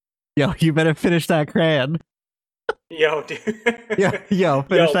Yo, you better finish that crayon. Yo, dude. Yo,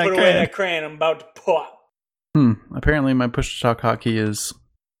 finish that put crayon. away that crayon. I'm about to pop. Apparently my push-to-talk hotkey is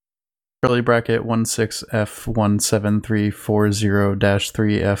curly bracket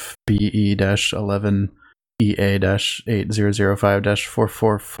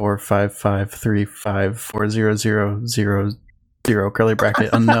curly bracket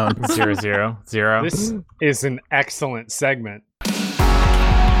unknown. 000. This is an excellent segment.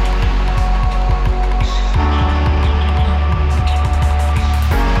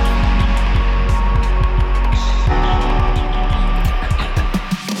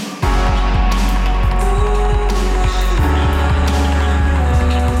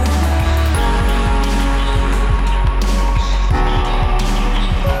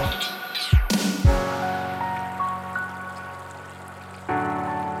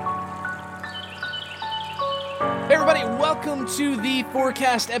 Hey everybody, welcome to the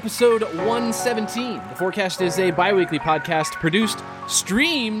Forecast episode 117. The Forecast is a bi-weekly podcast produced,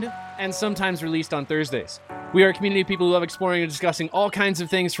 streamed, and sometimes released on Thursdays. We are a community of people who love exploring and discussing all kinds of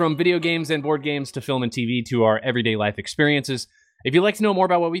things from video games and board games to film and TV to our everyday life experiences. If you'd like to know more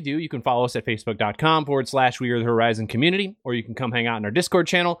about what we do, you can follow us at facebook.com/We Are the Horizon community, or you can come hang out in our Discord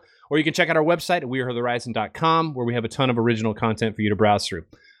channel, or you can check out our website at wearethehorizon.com, where we have a ton of original content for you to browse through.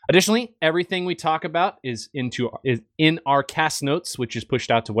 Additionally, everything we talk about is in our cast notes, which is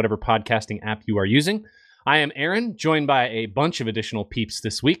pushed out to whatever podcasting app you are using. I am Aaron, joined by a bunch of additional peeps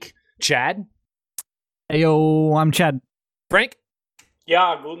this week. Chad. Heyo, I'm Chad. Frank.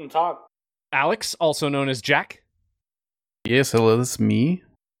 Yeah, guten Tag. Alex, also known as Jack. Yes, hello, this is me,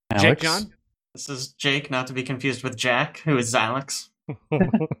 Alex. Jake John. This is Jake, not to be confused with Jack, who is Alex.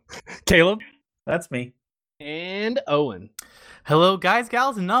 Caleb. That's me. And Owen. Hello, guys,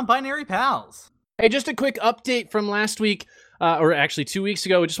 gals, and non-binary pals. Hey, just a quick update from last week, or actually 2 weeks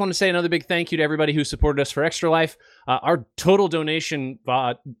ago. We just want to say another big thank you to everybody who supported us for Extra Life. Our total donation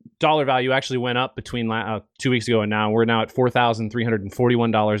dollar value actually went up between 2 weeks ago and now. We're now at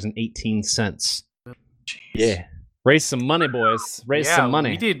 $4,341.18. Yeah. Raise some money, boys. Raise some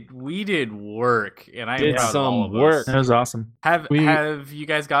money. We did work, and I Did proud of some all of work. us. That was awesome. Have you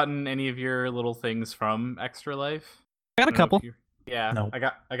guys gotten any of your little things from Extra Life? Got a couple. Yeah, No.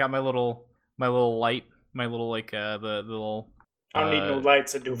 I got my little light, my little like the little I don't need no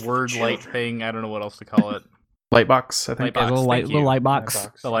lights to do for word children. light thing. I don't know what else to call it. Lightbox, I think. Lightbox. Little Thank you. light box.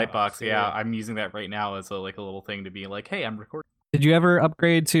 The light box. Yeah, I'm using that right now as a little thing to be like, hey, I'm recording. Did you ever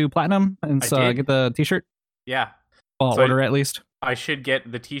upgrade to platinum and I did. get the t-shirt? Yeah, Well, So order at least. I should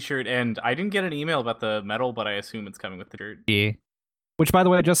get the T-shirt, and I didn't get an email about the medal, but I assume it's coming with the shirt. Yeah. Which, by the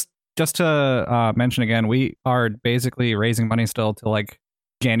way, just to mention again, we are basically raising money still till like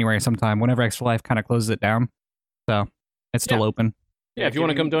January sometime, whenever Extra Life kind of closes it down. So it's still open. Yeah, if you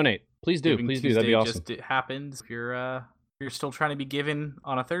want to come donate, please do. Giving Please do. That'd be Tuesday awesome. Just it happens if you're still trying to be given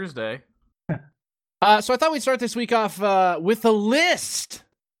on a Thursday. So I thought we'd start this week off with a list.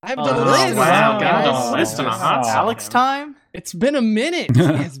 I haven't done a Oh, list in a wow. while, Getting guys. the list in a hot second. Alex time? It's been a minute.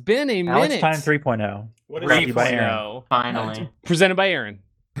 It's been a Alex minute. Time 3.0. What is Brought to it? you by Aaron. 3.0. Finally. Presented by Aaron.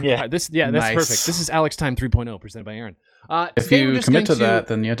 Yeah. That's Nice. perfect. This is Alex Time 3.0, presented by Aaron. If Today we're you just commit going to that,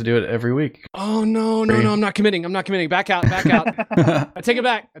 then you have to do it every week. Oh, no, I'm not committing. Back out. I take it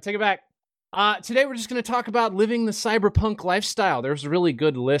back. Today we're just going to talk about living the cyberpunk lifestyle. There's a really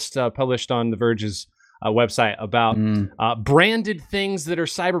good list published on The Verge's website about branded things that are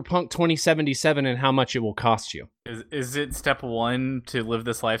Cyberpunk 2077 and how much it will cost you. Is it step one to live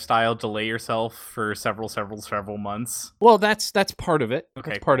this lifestyle? Delay yourself for several months. Well, that's part of it.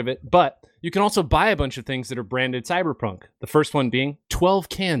 Okay. That's part of it. But you can also buy a bunch of things that are branded Cyberpunk. The first one being 12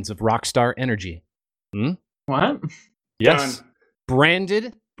 cans of Rockstar Energy. What? Yes.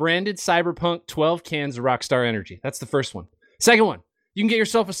 Branded Cyberpunk 12 cans of Rockstar Energy. That's the first one. Second one, you can get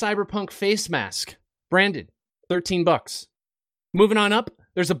yourself a Cyberpunk face mask. Branded. $13. Moving on up,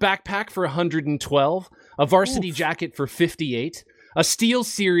 there's a backpack for $112, a varsity jacket for $58, a Steel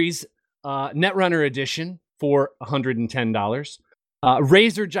Series Netrunner edition for $110,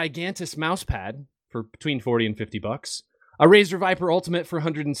 Razer Gigantus mousepad for between $40 and $50, a Razer Viper Ultimate for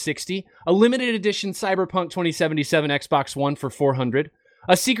 $160, a limited edition Cyberpunk 2077 Xbox One for $400,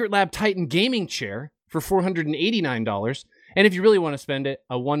 a Secret Lab Titan gaming chair for $489, and if you really want to spend it,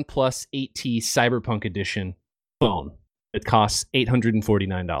 a OnePlus 8T Cyberpunk edition phone. It costs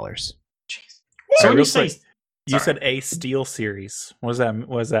 $849. So real you say... quick, you said a Steel Series. What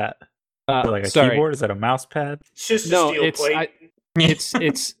was that? Like a sorry. keyboard? Is that a mouse pad? It's just a No, steel plate.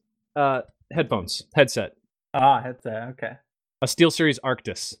 it's headphones, headset, Headset. Okay. a Steel Series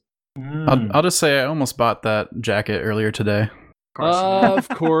Arctis. I'll just say I almost bought that jacket earlier today. Of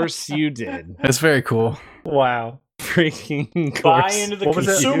course you did. It's very cool. Wow. Freaking Buy course. into the What was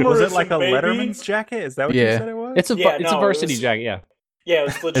it? consumerism, Was it like a baby. Letterman's jacket? Is that what Yeah. you said it was? It's a Yeah, it's a no, it varsity was- jacket. Yeah. Yeah, it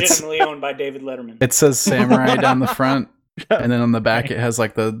was legitimately owned by David Letterman. It says samurai down the front, and then on the back it has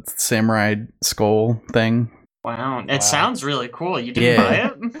like the samurai skull thing. Wow, it sounds really cool. You didn't buy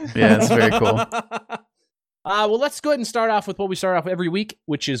it? Yeah, it's very cool. Well, let's go ahead and start off with what we start off every week,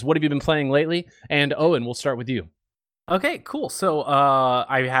 which is what have you been playing lately? And Owen, we'll start with you. Okay, cool. So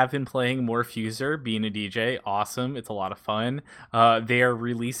I have been playing more Fuser, being a DJ. Awesome. It's a lot of fun. They are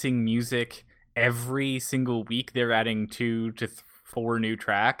releasing music every single week. They're adding 2 to 4 new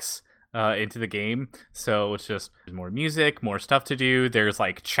tracks into the game. So it's just more music, more stuff to do. There's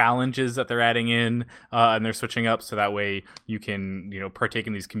like challenges that they're adding in, and they're switching up so that way you can, partake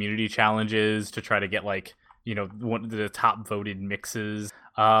in these community challenges to try to get like, one of the top voted mixes.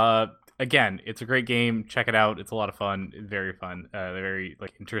 Again, it's a great game. Check it out. It's a lot of fun. Very fun. Very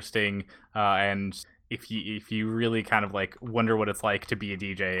like interesting. And if you really kind of like wonder what it's like to be a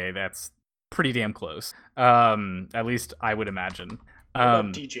DJ, that's pretty damn close. At least I would imagine.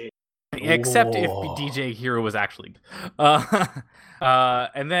 DJ. Except if DJ Hero was actually.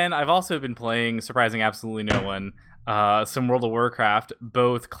 And then I've also been playing, surprising absolutely no one, some World of Warcraft,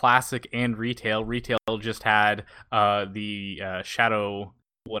 both classic and retail. Retail just had the Shadow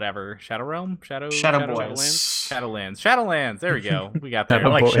Realm, Shadowlands. There we go. We got there. I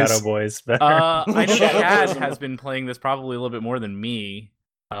like Shadow Boys better. I know Chad has been playing this probably a little bit more than me.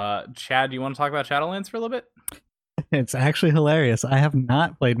 Chad, do you want to talk about Shadowlands for a little bit? It's actually hilarious. I have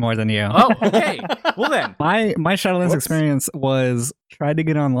not played more than you. Oh, okay. Well then, my Shadowlands Whoops. experience was tried to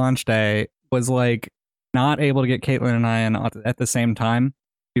get on launch day, was like not able to get Caitlin and I in at the same time.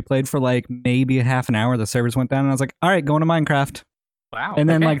 We played for like maybe a half an hour. The servers went down, and I was like, "All right, going to Minecraft." wow. And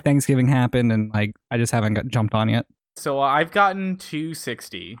then okay. like Thanksgiving happened, and like I just haven't jumped on yet. So I've gotten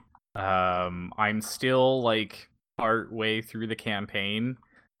 260. I'm still like part way through the campaign.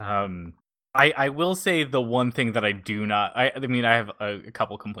 I will say the one thing that I do not. I mean, I have a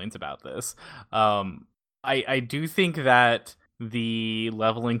couple complaints about this. I do think that the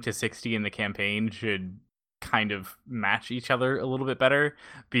leveling to 60 in the campaign should kind of match each other a little bit better,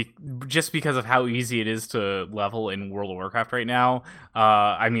 just because of how easy it is to level in World of Warcraft right now.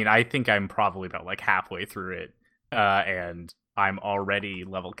 I mean, I think I'm probably about like halfway through it, and I'm already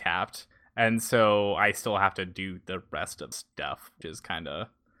level capped, and so I still have to do the rest of stuff, which is kind of,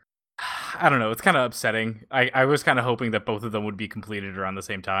 I don't know, it's kind of upsetting. I was kind of hoping that both of them would be completed around the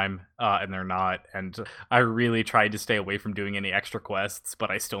same time, and they're not. And I really tried to stay away from doing any extra quests, but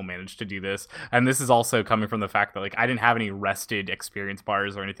I still managed to do this. And this is also coming from the fact that like I didn't have any rested experience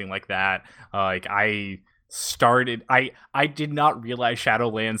bars or anything like that. I did not realize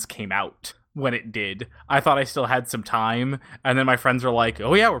Shadowlands came out when it did. I thought I still had some time, and then my friends were like,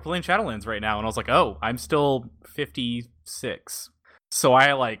 "Oh yeah, we're playing Shadowlands right now," and I was like, "Oh, I'm still 56." So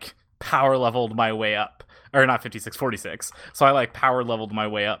I like power leveled my way up, or not 56, 46. So I like power leveled my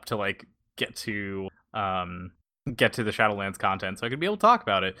way up to like get to the Shadowlands content so I could be able to talk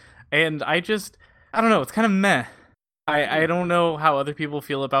about it. And I don't know, it's kind of meh. I don't know how other people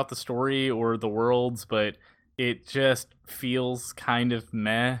feel about the story or the worlds, but it just feels kind of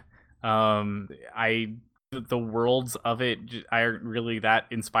meh. The worlds of it aren't really that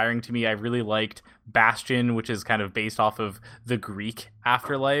inspiring to me. I really liked Bastion, which is kind of based off of the Greek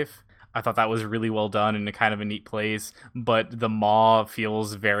afterlife. I thought that was really well done in a kind of a neat place, but the Maw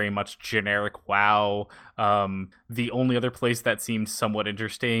feels very much generic WoW. The only other place that seemed somewhat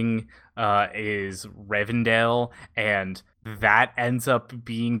interesting is Revendell, and that ends up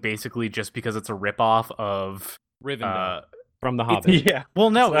being basically just because it's a ripoff of Rivendell from The Hobbit. Yeah. Well,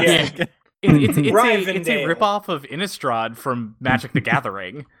 no, Yeah. it's a Rivendell. ripoff of Innistrad from Magic the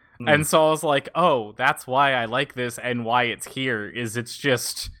Gathering. And so I was like, oh, that's why I like this and why it's here, is it's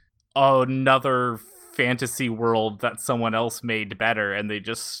just another fantasy world that someone else made better and they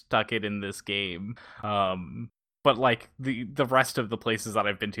just stuck it in this game. But like the rest of the places that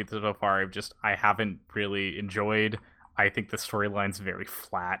I've been to so far, I haven't really enjoyed. I think the storyline's very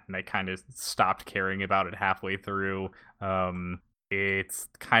flat and I kind of stopped caring about it halfway through. It's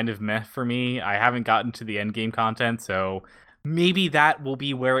kind of meh for me. I haven't gotten to the end game content, so maybe that will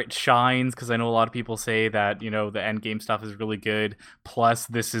be where it shines, because I know a lot of people say that, the end game stuff is really good. Plus,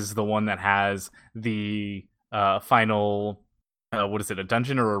 this is the one that has the final, what is it, a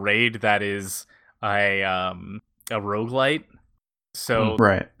dungeon or a raid that is a roguelite. So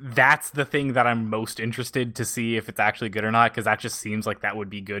Right. that's the thing that I'm most interested to see if it's actually good or not, because that just seems like that would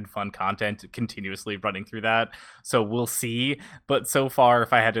be good, fun content continuously running through that. So we'll see. But so far,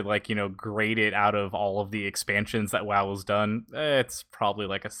 if I had to grade it out of all of the expansions that WoW has done, it's probably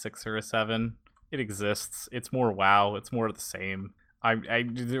like a 6 or a 7. It exists. It's more WoW. It's more of the same.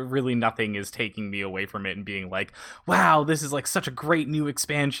 Really nothing is taking me away from it and being like, wow, this is like such a great new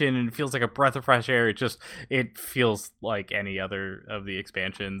expansion and it feels like a breath of fresh air. It feels like any other of the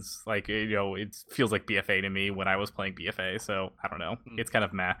expansions. Like, it feels like BFA to me when I was playing BFA. So I don't know. It's kind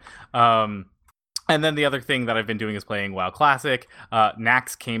of meh. And then the other thing that I've been doing is playing WoW Classic.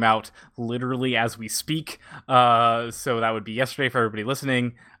 Nax came out literally as we speak. So that would be yesterday for everybody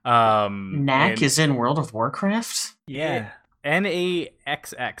listening. Knack is in World of Warcraft? Yeah.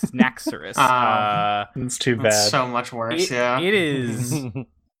 Naxx, Naxxurus. It's too bad. That's so much worse, yeah. It is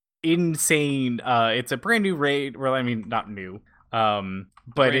insane. It's a brand new raid. Well, I mean, not new.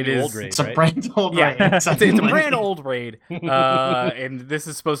 But it is. Raid, It's a right? brand old raid. It's a brand old raid. And this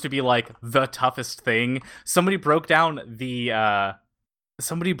is supposed to be like the toughest thing. Somebody broke down the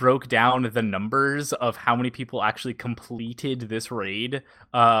numbers of how many people actually completed this raid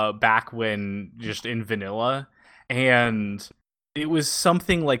back when just in vanilla, and it was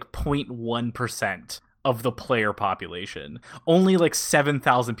something like 0.1% of the player population. Only like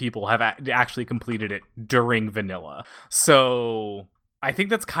 7,000 people have actually completed it during vanilla. So I think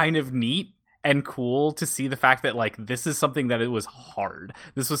that's kind of neat and cool to see the fact that like this is something that it was hard.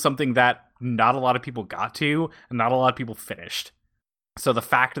 This was something that not a lot of people got to and not a lot of people finished. So the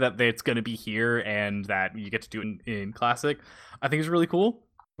fact that it's going to be here and that you get to do it in Classic, I think is really cool.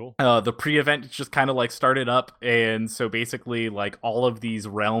 Cool. The pre-event just kind of like started up, and so basically like all of these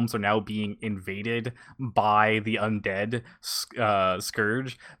realms are now being invaded by the undead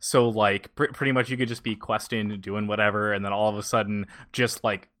scourge. So like pretty much you could just be questing, doing whatever, and then all of a sudden just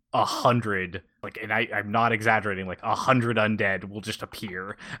like 100, like, and I'm not exaggerating, like 100 undead will just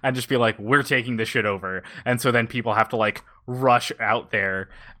appear and just be like, we're taking this shit over. And so then people have to like rush out there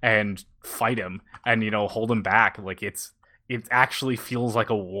and fight him and hold him back. Like it actually feels like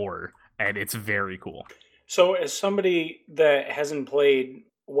a war, and it's very cool. So as somebody that hasn't played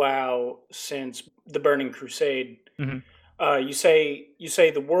WoW since the Burning Crusade, you say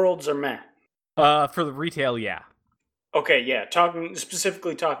the worlds are meh. For the retail, yeah. Okay, yeah.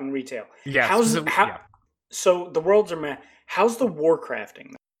 Specifically talking retail. Yeah. So the worlds are meh. How's the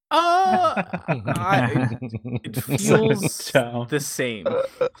warcrafting? It feels the same.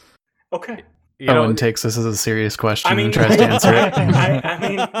 Okay. Owen takes this as a serious question and tries I to answer it.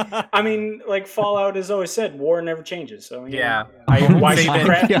 I mean, like Fallout has always said, war never changes. So yeah, why should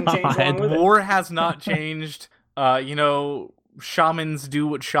crafting change along with it? War has not changed. Shamans do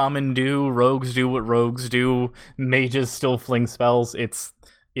what shaman do, rogues do what rogues do, mages still fling spells. It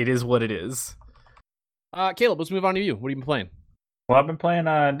is what it is. Caleb, let's move on to you. What have you been playing? Well, I've been playing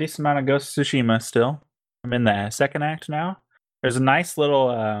a decent amount of Ghost of Tsushima still. I'm in the second act now. There's a nice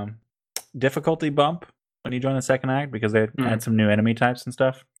little difficulty bump when you join the second act because they add some new enemy types and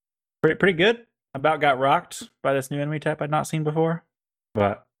stuff. Pretty good. About got rocked by this new enemy type I'd not seen before,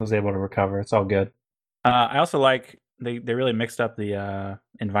 but was able to recover. It's all good. I also like they really mixed up the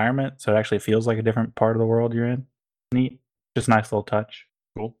environment, so it actually feels like a different part of the world you're in. Neat. Just a nice little touch.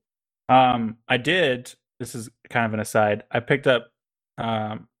 Cool. I did. This is kind of an aside. I picked up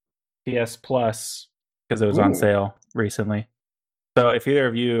PS Plus because it was on sale recently. So if either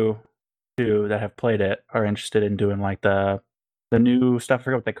of you two that have played it are interested in doing like the new stuff, I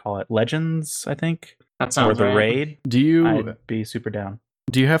forget what they call it, Legends, I think, That sounds or the right. raid, I'd be super down.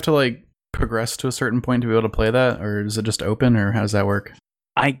 Do you have to like progress to a certain point to be able to play that, or is it just open, or how does that work?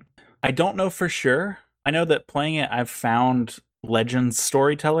 I don't know for sure. I know that playing it, I've found Legends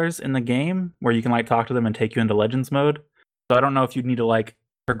storytellers in the game where you can like talk to them and take you into Legends mode. So I don't know if you'd need to like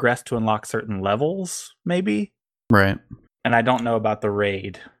progress to unlock certain levels, maybe. Right. And I don't know about the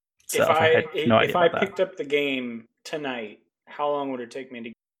raid. So if I picked up the game tonight, how long would it take me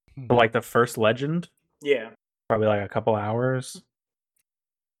to? For like the first legend, Yeah. probably like a couple hours.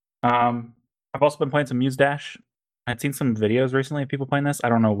 I've also been playing some Muse Dash. I'd seen some videos recently of people playing this. I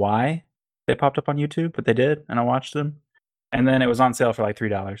don't know why they popped up on YouTube, but they did, and I watched them. And then it was on sale for like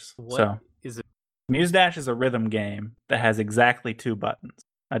 $3. What so is it? Muse Dash is a rhythm game that has exactly 2 buttons.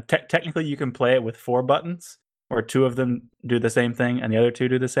 Technically, you can play it with 4 buttons, where 2 of them do the same thing and the other 2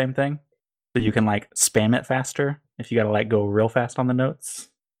 do the same thing. So you can like spam it faster if you got to like go real fast on the notes.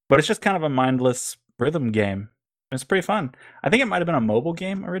 But it's just kind of a mindless rhythm game. It's pretty fun. I think it might have been a mobile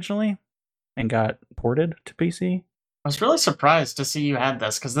game originally and got ported to PC. I was really surprised to see you had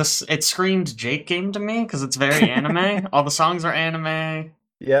this because it screamed Jake game to me because it's very anime. All the songs are anime.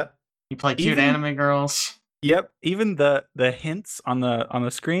 Yep. You play cute anime girls. Yep. Even the hints on the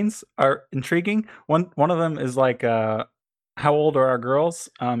screens are intriguing. One of them is like, "How old are our girls?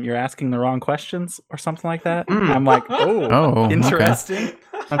 You're asking the wrong questions," or something like that. I'm like, Oh, interesting.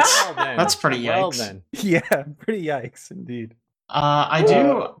 Okay. That's pretty yikes. Well then. Yeah, pretty yikes indeed.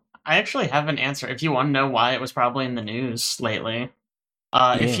 I actually have an answer. If you want to know why it was probably in the news lately,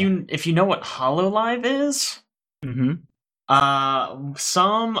 if you know what HoloLive is, some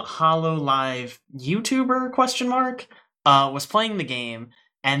HoloLive YouTuber ? Was playing the game,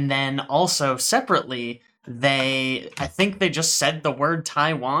 and then also separately I think they just said the word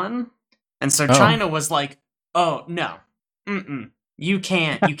Taiwan, and so China was like, "Oh no, you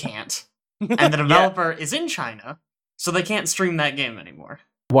can't," and the developer is in China, so they can't stream that game anymore.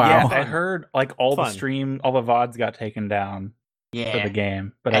 Wow. Yeah, I heard like all the VODs got taken down for the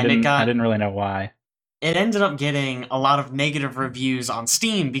game, but I didn't really know why. It ended up getting a lot of negative reviews on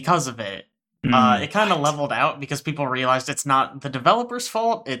Steam because of it. It kind of leveled out because people realized it's not the developer's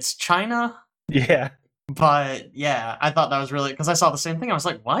fault, it's China. Yeah. But yeah, I thought that was really, because I saw the same thing. I was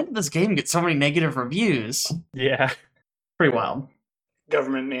like, why did this game get so many negative reviews? Yeah. Pretty wild.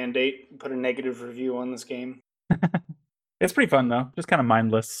 Government mandate, put a negative review on this game. It's pretty fun though. Just kind of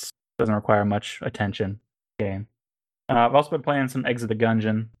mindless. Doesn't require much attention. Game. I've also been playing some Exit the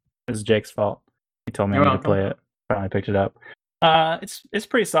Gungeon. This is Jake's fault. He told me I need to play it. Finally picked it up. It's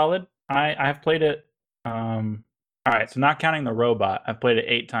pretty solid. I've played it. All right, so not counting the robot, I've played it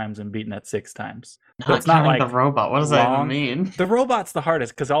 8 times and beaten it 6 times. So it's not like the robot. What does that even mean? The robot's the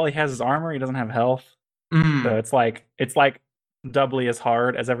hardest because all he has is armor. He doesn't have health. So it's like doubly as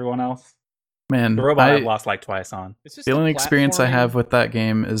hard as everyone else. Man, the robot I've lost like twice on. The only experience I have with that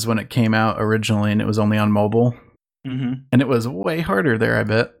game is when it came out originally and it was only on mobile. And it was way harder there, I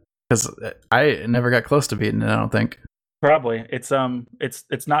bet. Because I never got close to beating it, I don't think. Probably. It's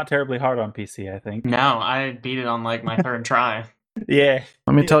not terribly hard on PC, I think. No, I beat it on like my 3rd try. Yeah.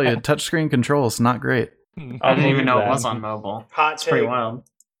 Let me tell you, touchscreen control is not great. I didn't even know it was on mobile. It's pretty wild.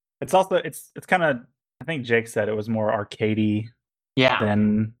 It's also it's kind of, I think Jake said it was more arcadey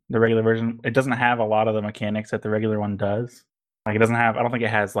than the regular version. It doesn't have a lot of the mechanics that the regular one does. Like it doesn't have, I don't think it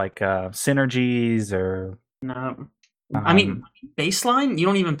has like synergies or no. I mean, baseline, you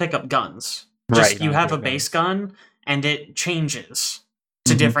don't even pick up guns. Just you have a base gun and it changes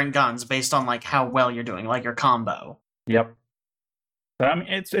to different guns based on like how well you're doing, like your combo. Yep. So I mean,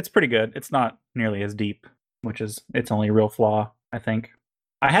 it's pretty good. It's not nearly as deep, which is its only real flaw, I think.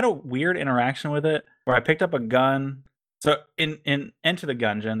 I had a weird interaction with it where I picked up a gun. So in Enter the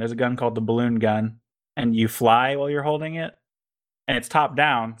Gungeon, there's a gun called the balloon gun, and you fly while you're holding it, and it's top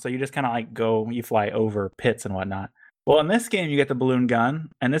down, so you just kind of like you fly over pits and whatnot. Well, in this game, you get the balloon gun,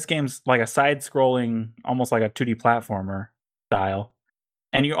 and this game's like a side-scrolling, almost like a 2D platformer style,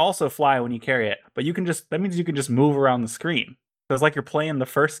 and you also fly when you carry it. But that means you can just move around the screen. So it's like you're playing the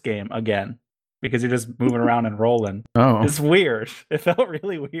first game again because you're just moving around and rolling. Oh, it's weird. It felt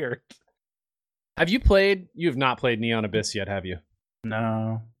really weird. You have not played Neon Abyss yet, have you?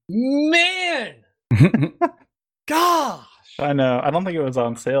 No. Man! Gosh! I know. I don't think it was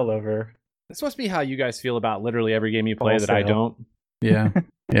on sale ever. This must be how you guys feel about literally every game you play that I don't. Yeah.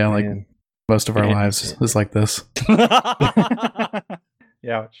 Yeah, like most of our lives is like this.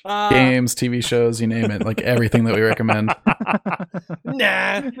 Yeah. Games, TV shows, you name it. Like everything that we recommend.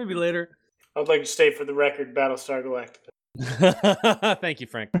 Nah, maybe later. I'd like to state for the record, Battlestar Galactica. Thank you,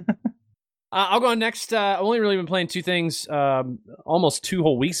 Frank. I'll go on next. I've only really been playing 2 things. Almost 2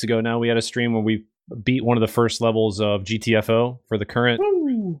 whole weeks ago now, we had a stream where we beat one of the first levels of GTFO for the current...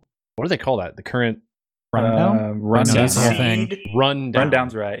 What do they call that? The current... Rundown? Rundown's the whole thing.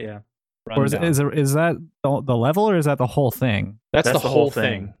 Rundown's right, yeah. Or is that the level, or is that the whole thing? That's the whole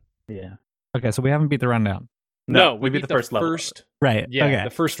thing. Yeah. Okay, so we haven't beat the rundown. No, we beat the first level. Right. Yeah, okay.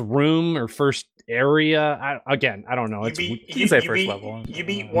 the first room or first area. I don't know. You can say first level. You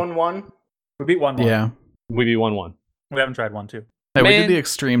beat 1-1? We beat 1-1. Yeah. We beat 1-1. We haven't tried 1-2. Hey, we did the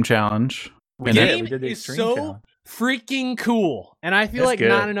extreme challenge. We did the extreme challenge. Freaking cool. And I feel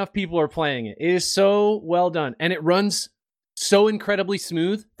not enough people are playing it. It is so well done. And it runs so incredibly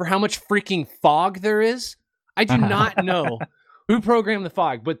smooth for how much freaking fog there is. I do not know who programmed the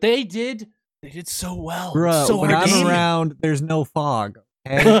fog, but they did so well. Bruh, so when I'm around, there's no fog.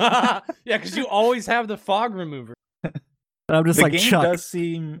 Okay? Yeah, because you always have the fog remover. I'm just the like, game Chuck. does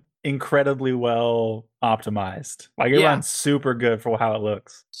seem incredibly well optimized. Like it runs super good for how it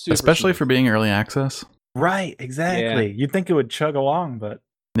looks. Especially for being early access. Right, exactly. Yeah. You'd think it would chug along, but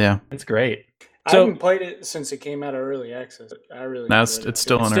yeah, it's great. I haven't played it since it came out of early access. I really enjoyed it. It's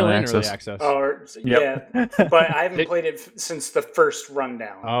still in early access. Yeah, but I haven't played it since the first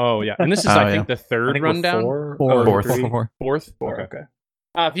rundown. Oh yeah, and this is I think the third rundown. Fourth. Okay.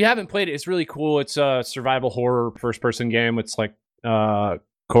 If you haven't played it, it's really cool. It's a survival horror first-person game. It's like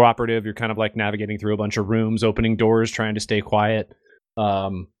cooperative. You're kind of like navigating through a bunch of rooms, opening doors, trying to stay quiet.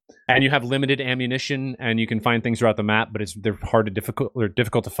 And you have limited ammunition, and you can find things throughout the map, but they're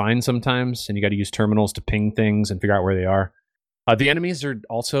difficult to find sometimes, and you got to use terminals to ping things and figure out where they are. The enemies are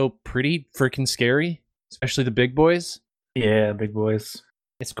also pretty freaking scary, especially the big boys. Yeah, big boys.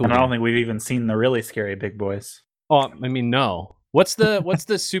 It's cool. And I don't think we've even seen the really scary big boys. Oh, I mean, no. What's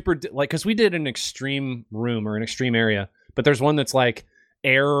the super like? Because we did an extreme room or an extreme area, but there's one that's like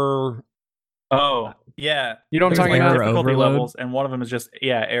error. Oh, yeah. You know what I'm talking about? Difficulty levels, and one of them is just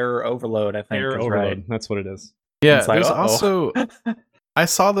error overload. I think error overload. Right. That's what it is. Yeah, there's also. I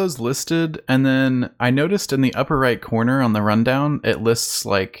saw those listed, and then I noticed in the upper right corner on the rundown, it lists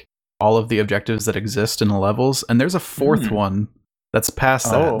like all of the objectives that exist in the levels, and there's a fourth one that's past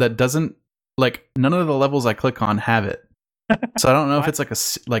that doesn't like none of the levels I click on have it. So I don't know if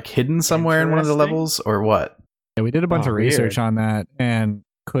it's like hidden somewhere in one of the levels or what. Yeah, we did a bunch of research on that, and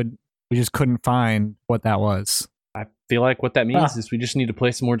we just couldn't find what that was. I feel like what that means is we just need to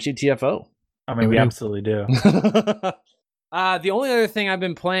play some more GTFO. I mean, we absolutely do. The only other thing I've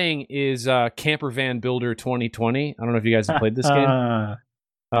been playing is Camper Van Builder 2020. I don't know if you guys have played this game.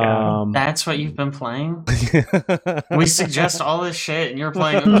 That's what you've been playing? We suggest all this shit, and you're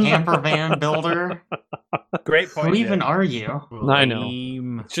playing Camper Van Builder? Great point. Who even are you? I know.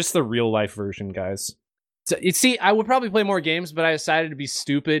 It's just the real life version, guys. So, you see, I would probably play more games, but I decided to be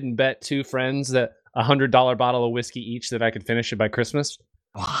stupid and bet 2 friends that $100 bottle of whiskey each that I could finish it by Christmas.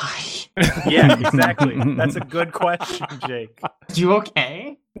 Why? Yeah, exactly. That's a good question, Jake. You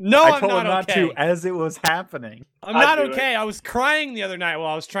okay? No, I told him not to as it was happening. I'm not okay. I was crying the other night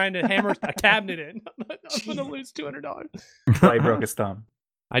while I was trying to hammer a cabinet in. I'm going to lose $200. Well, he broke his thumb.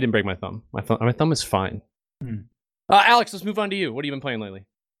 I didn't break my thumb. My thumb is fine. Alex, let's move on to you. What have you been playing lately?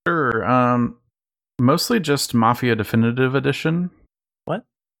 Sure. Mostly just Mafia Definitive Edition. What?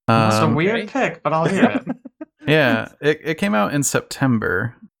 It's a weird pick, but I'll hear it. Yeah, it came out in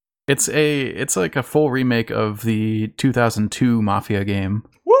September. It's like a full remake of the 2002 Mafia game.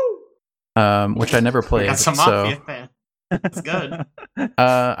 Woo! Which I never played. That's a Mafia fan. That's good.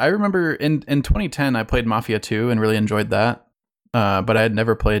 I remember in 2010 I played Mafia 2 and really enjoyed that. But I had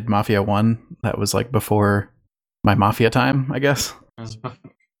never played Mafia 1. That was like before my Mafia time, I guess.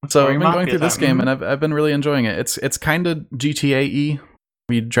 So I've been going through this game and I've been really enjoying it. It's kind of GTA-y.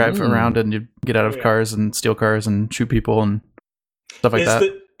 You drive around and you get out of cars and steal cars and shoot people and stuff like that.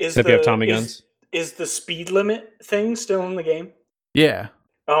 Except you have Tommy guns. Is the speed limit thing still in the game? Yeah.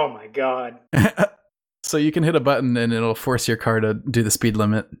 Oh my god. So you can hit a button and it'll force your car to do the speed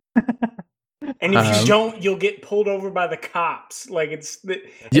limit. And if you don't, you'll get pulled over by the cops. Like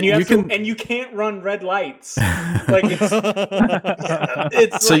and you can't run red lights. Like it's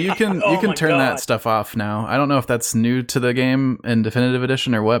so like, you can turn that stuff off now. I don't know if that's new to the game in Definitive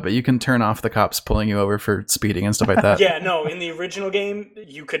Edition or what, but you can turn off the cops pulling you over for speeding and stuff like that. Yeah, no, in the original game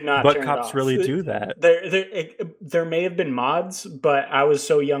you could not. But turn cops it off. really do that. There may have been mods, but I was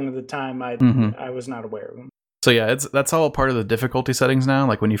so young at the time, I was not aware of them. So yeah, that's all part of the difficulty settings now.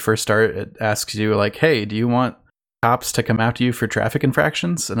 Like when you first start, it asks you like, "Hey, do you want cops to come after you for traffic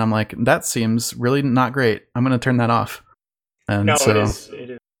infractions?" And I'm like, "That seems really not great. I'm going to turn that off." And no, so it is.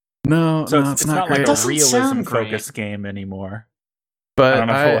 No, so no, it's not great. like a realism-focused game anymore. But I don't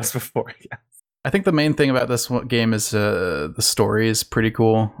know if it was before. Yeah. I think the main thing about this game is the story is pretty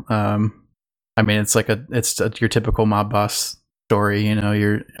cool. I mean, it's your typical mob boss story. You know,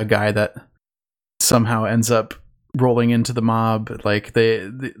 you're a guy that somehow ends up rolling into the mob. Like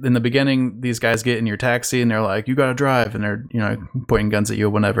in the beginning, these guys get in your taxi and they're like, "You gotta drive," and they're pointing guns at you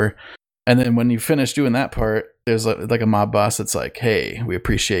or whatever. And then when you finish doing that part, there's like a mob boss that's like, "Hey, we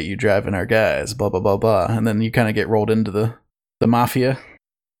appreciate you driving our guys," blah blah blah blah. And then you kind of get rolled into the mafia,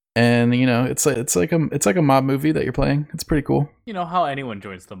 and it's like a mob movie that you're playing. It's pretty cool. You know how anyone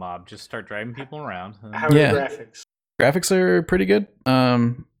joins the mob, just start driving people around. How are the graphics? Graphics are pretty good.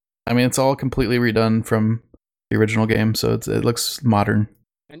 I mean, it's all completely redone from the original game, so it looks modern.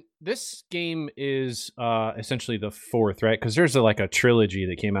 And this game is essentially the 4th, right? Because there's a trilogy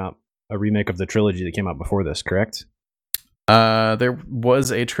that came out, a remake of the trilogy that came out before this, correct? There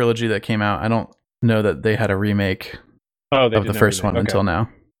was a trilogy that came out. I don't know that they had a remake of the first one until now.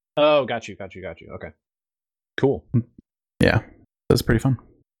 Oh, got you. Okay. Cool. Yeah, that's pretty fun.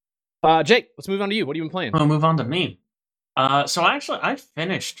 Jake, let's move on to you. What have you been playing? We'll move on to me. So I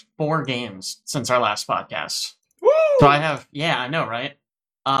finished 4 games since our last podcast. Woo! So I have, I know, right?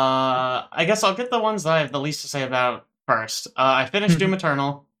 I guess I'll get the ones that I have the least to say about first. I finished Doom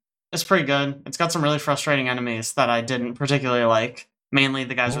Eternal. It's pretty good. It's got some really frustrating enemies that I didn't particularly like. Mainly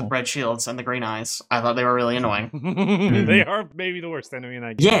the guys with red shields and the green eyes. I thought they were really annoying. They are maybe the worst enemy in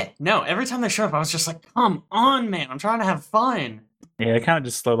that game. Yeah, no, every time they showed up, I was just like, come on, man, I'm trying to have fun. Yeah, it kind of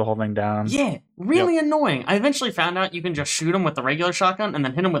just slow the whole thing down. Yeah, really annoying. I eventually found out you can just shoot them with the regular shotgun and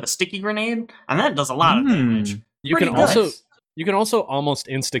then hit them with a sticky grenade, and that does a lot of damage. You can also almost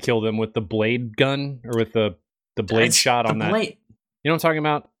insta kill them with the blade gun or with the blade shot on that. You know what I'm talking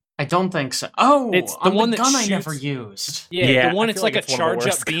about? I don't think so. Oh, it's the one the that gun shoots. I never used. Yeah, the one it's like a charge charge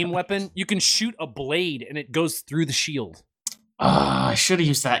up beam weapon. You can shoot a blade and it goes through the shield. I should have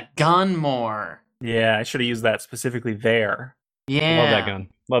used that gun more. Yeah, I should have used that specifically there. Yeah.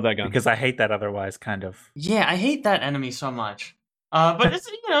 Love that gun. Because I hate that otherwise, kind of. Yeah, I hate that enemy so much. But it's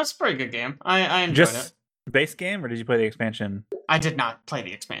it's a pretty good game. I enjoyed it. Base game, or did you play the expansion? I did not play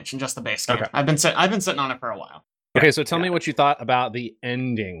the expansion, just the base game. Okay. I've been sitting on it for a while. Okay, so tell me what you thought about the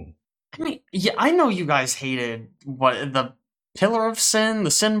ending. I mean, yeah, I know you guys hated the Pillar of Sin,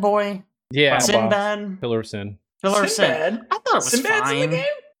 the Sin Boy. Yeah, Sinbad. Pillar of Sin. Pillar of Sin. I thought it was Sinbad's fine. in the game?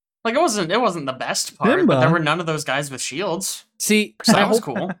 Like it wasn't the best part, but there were none of those guys with shields. See, so that was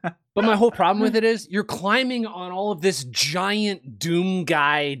cool. But my whole problem with it is you're climbing on all of this giant Doom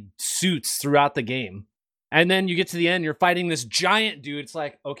guy suits throughout the game. And then you get to the end, you're fighting this giant dude. It's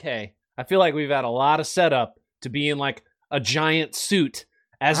like, okay, I feel like we've had a lot of setup to be in like a giant suit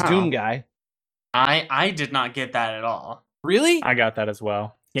as Doom guy. I did not get that at all. Really? I got that as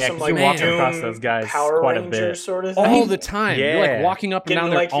well. Yeah, Some, because you're walking across those guys Power quite Ranger a bit. sort of thing. All the time. Yeah. You're like walking up and down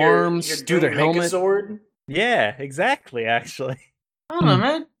their arms, through their helmet. Megazord. Yeah, exactly, actually. I don't know,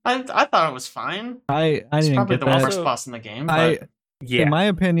 man. I thought it was fine. I It's didn't probably get the that. worst boss in the game. But In my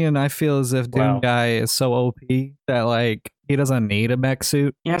opinion, I feel as if Doom Guy is so OP that like he doesn't need a mech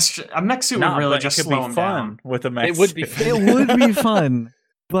suit. Yes, a mech suit would really just slow him down. With a mech It would be. It would be fun,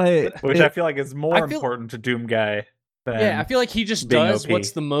 but which I feel like is more important to Doom Guy. Yeah, I feel like he just does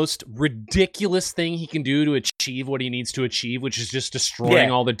what's the most ridiculous thing he can do to achieve what he needs to achieve, which is just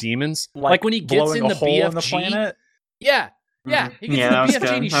destroying all the demons. Like when he gets in the BFG. In the planet? Yeah. Yeah, he gets in the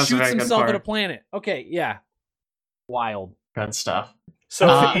BFG and he shoots himself at a planet. Okay, yeah. Wild. Good stuff.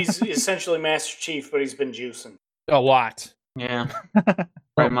 So he's essentially Master Chief, but he's been juicing. A lot. Yeah.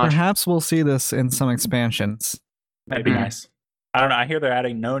 Perhaps we'll see this in some expansions. That'd be nice. I don't know. I hear they're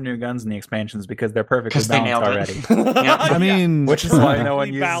adding no new guns in the expansions because they're perfectly they balanced nailed already. I mean, which is why no one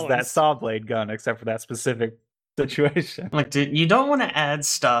uses balanced. that saw blade gun except for that specific situation. Like, dude, you don't want to add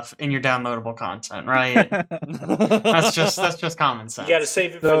stuff in your downloadable content, right? that's just common sense. You got to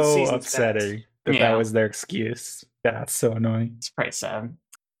save it for the So season. upsetting that was their excuse. That's so annoying. It's pretty sad.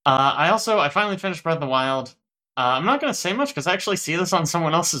 I finally finished Breath of the Wild. I'm not going to say much because I actually see this on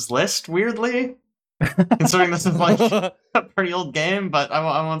someone else's list, weirdly. Considering this is like a pretty old game, but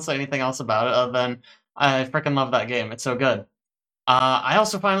I won't say anything else about it other than I freaking love that game. It's so good. I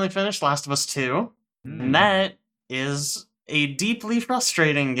also finally finished Last of Us 2, and that is a deeply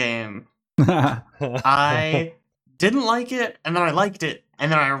frustrating game. I didn't like it, and then I liked it,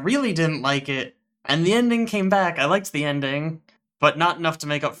 and then I really didn't like it, and the ending came back. I liked the ending, but not enough to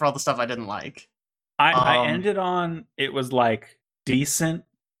make up for all the stuff I didn't like. I ended on, it was like decent,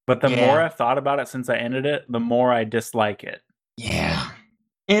 but the more I've thought about it since I ended it, the more I dislike it. Yeah.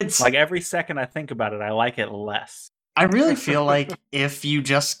 It's like every second I think about it, I like it less. I really feel like if you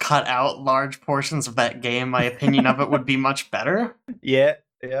just cut out large portions of that game, my opinion of it would be much better. Yeah.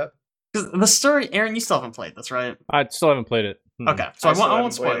 Because the story, Aaron, you still haven't played this, right? I still haven't played it. Okay, so I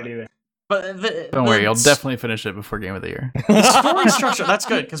won't spoil it either. But don't worry, you'll definitely finish it before Game of the Year. The story structure, that's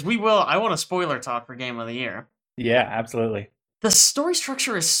good, because I want a spoiler talk for Game of the Year. Yeah, absolutely. The story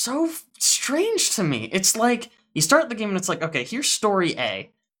structure is so strange to me. It's like, you start the game and it's like, okay, here's story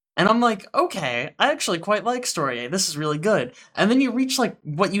A. And I'm like, okay, I actually quite like story A. This is really good. And then you reach like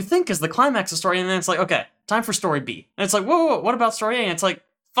what you think is the climax of story, and then it's like, okay, time for story B. And it's like, whoa, what about story A? And it's like,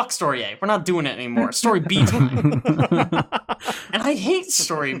 fuck story A. We're not doing it anymore. Story B time. And I hate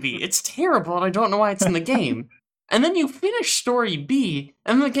story B. It's terrible, and I don't know why it's in the game. And then you finish story B,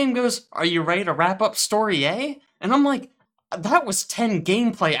 and then the game goes, are you ready to wrap up story A? And I'm like, that was 10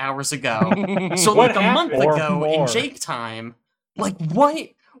 gameplay hours ago. So like a month ago in Jake time. Like,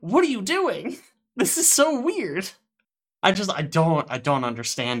 what are you doing? This is so weird. I don't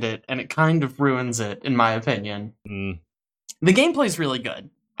understand it, and it kind of ruins it, in my opinion. The gameplay's really good.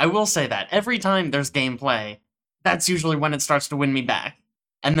 I will say that. Every time there's gameplay, that's usually when it starts to win me back.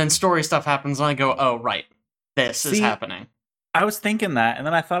 And then story stuff happens, and I go, oh, right. this is happening. I was thinking that, and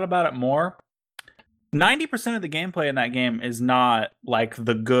then I thought about it more. 90% of the gameplay in that game is not like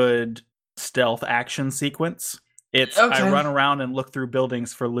the good stealth action sequence. It's I run around and look through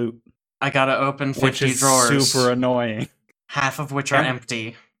buildings for loot. I gotta open 50 which is drawers. Super annoying. Half of which are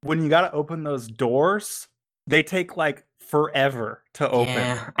empty. When you gotta open those doors, they take like forever to open.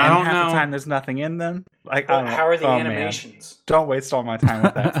 Yeah, and I don't half know. the time there's nothing in them. Like, how are the animations? Man. Don't waste all my time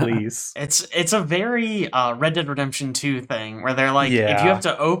with that, please. It's a very Red Dead Redemption 2 thing where they're like, if you have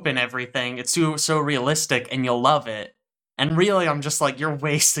to open everything, it's so realistic and you'll love it. And really, I'm just like, you're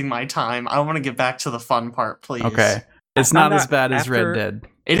wasting my time. I want to get back to the fun part, please. Okay. It's not as bad as Red Dead.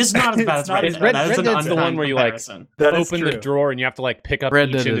 It is not as bad as Red Dead. Red Dead's the one where you like open the drawer and you have to like pick up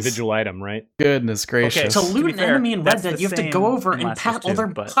each individual item, right? Goodness gracious. Okay, to loot an enemy in Red Dead, you have to go over and pat all their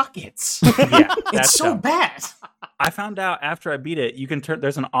pockets. Yeah, it's so bad. I found out after I beat it, you can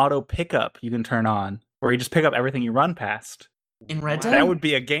there's an auto pickup you can turn on where you just pick up everything you run past. In Red Dead? That would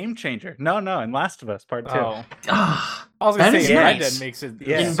be a game changer. No, in Last of Us Part 2. Oh. I was going to say, Red Dead makes it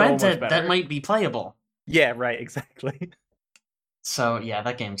in so Red much Dead, better. that might be playable. Yeah, right, exactly. So, yeah,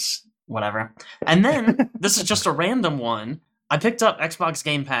 that game's whatever. And then, this is just a random one. I picked up Xbox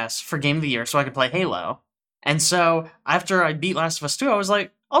Game Pass for Game of the Year so I could play Halo. And so, after I beat Last of Us 2, I was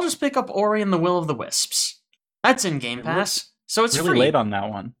like, I'll just pick up Ori and the Will of the Wisps. That's in Game Pass, so it's really free. Late on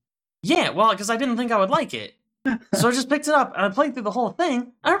that one. Yeah, well, because I didn't think I would like it. So I just picked it up, and I played through the whole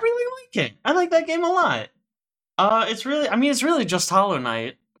thing. I really like it. I like that game a lot. It's really just Hollow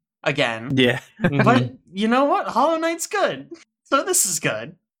Knight again. Yeah. But you know what? Hollow Knight's good. So this is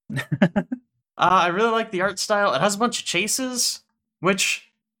good. I really like the art style. It has a bunch of chases,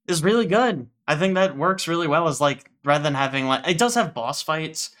 which is really good. I think that works really well as like, rather than having like, it does have boss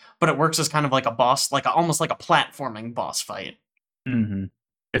fights, but it works as kind of like a boss, like almost like a platforming boss fight. Mm-hmm.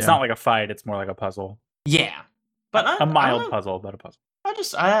 It's not like a fight, it's more like a puzzle. Yeah. But a mild puzzle, but a puzzle.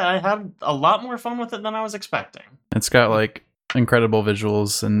 I had a lot more fun with it than I was expecting. It's got like incredible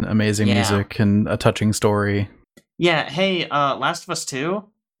visuals and amazing music and a touching story. Yeah, hey, Last of Us 2,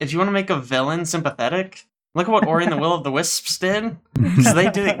 if you want to make a villain sympathetic, look at what Ori and the Will of the Wisps did, because they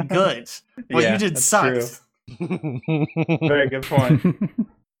did it good. What you did sucked. Very good point.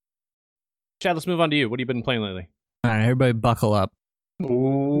 Chad, let's move on to you. What have you been playing lately? All right, everybody buckle up.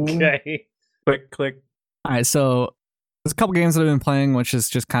 Okay. Click. All right, so there's a couple games that I've been playing, which has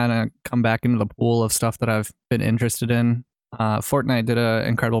just kind of come back into the pool of stuff that I've been interested in. Fortnite did an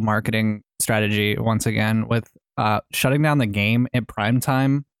incredible marketing strategy once again with shutting down the game at prime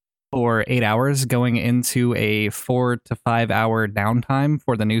time for 8 hours, going into a 4 to 5 hour downtime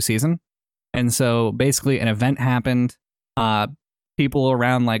for the new season. And so basically an event happened. People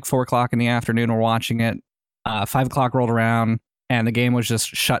around like 4 o'clock in the afternoon were watching it. 5 o'clock rolled around and the game was just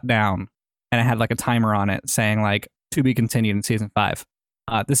shut down. And it had like a timer on it saying like to be continued in season 5.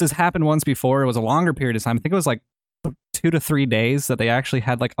 This has happened once before. It was a longer period of time. I think it was like 2 to 3 days that they actually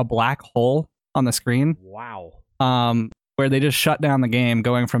had like a black hole on the screen. Wow. Where they just shut down the game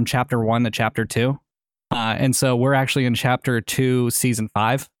going from chapter 1 to chapter 2. And so we're actually in chapter 2, season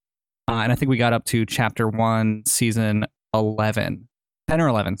 5. And I think we got up to chapter 1, season 11, 10 or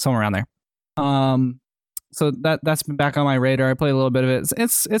 11, somewhere around there. So that's been back on my radar. I play a little bit of it.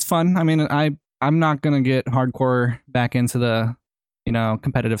 It's fun. I mean, I'm not gonna get hardcore back into the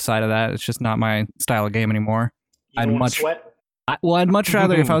competitive side of that. It's just not my style of game anymore. I'd much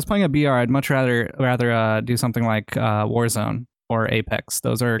rather if I was playing a BR, I'd much rather do something like Warzone or Apex.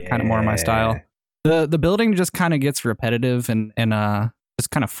 Those are kind of more my style. The building just kind of gets repetitive and it's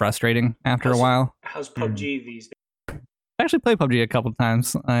kind of frustrating after a while. How's PUBG these days? I actually played PUBG a couple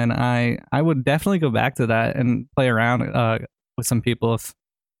times, and I would definitely go back to that and play around with some people if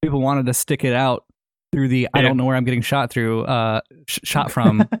people wanted to stick it out through the I don't know where I'm getting shot through shot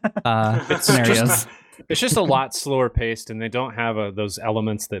from scenarios. It's just a lot slower paced, and they don't have those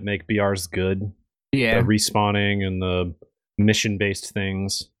elements that make BRs good. Yeah, the respawning and the mission based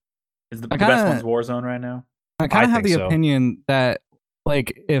things. Is the best one's Warzone right now? I kind of have the opinion that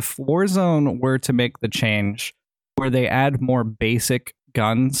like if Warzone were to make the change where they add more basic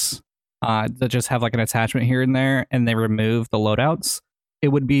guns that just have like an attachment here and there, and they remove the loadouts, it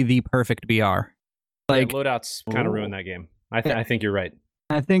would be the perfect BR. Like loadouts kind of ruin that game. I think you're right.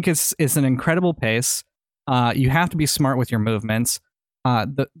 I think it's an incredible pace. You have to be smart with your movements.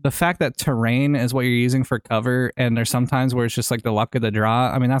 The fact that terrain is what you're using for cover, and there's sometimes where it's just like the luck of the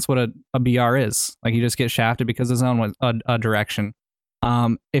draw. I mean, that's what a BR is. Like you just get shafted because the zone was a direction.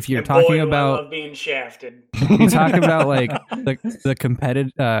 If you're talking about I love being shafted, you talk about like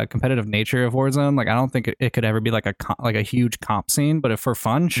the competitive nature of Warzone. Like I don't think it could ever be like a huge comp scene, but if for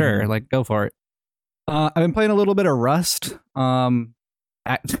fun, sure, like go for it. I've been playing a little bit of Rust. By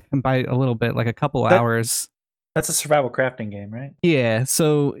a little bit, like a couple hours. That's a survival crafting game, right? Yeah.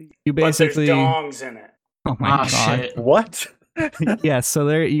 So you basically. But there's dongs in it. Oh my god! Shit. What? Yeah. So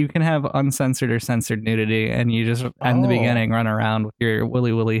there you can have uncensored or censored nudity, and you just in the beginning run around with your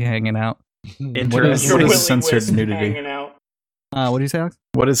willy hanging out. What is censored nudity? What do you say, Alex?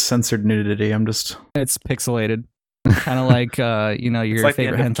 What is censored nudity? It's pixelated, kind of like your like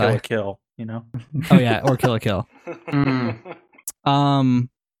favorite hentai. Kill a Kill, you know? Oh yeah, or Kill a Kill.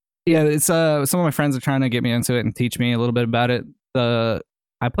 Yeah, it's some of my friends are trying to get me into it and teach me a little bit about it.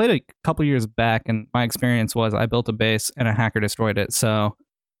 I played a couple years back, and my experience was I built a base and a hacker destroyed it. So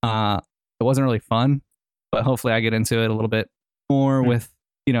it wasn't really fun, but hopefully I get into it a little bit more with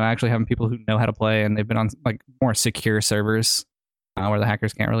actually having people who know how to play, and they've been on like more secure servers where the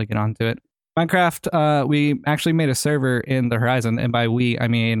hackers can't really get onto it. Minecraft, we actually made a server in the Horizon, and by we I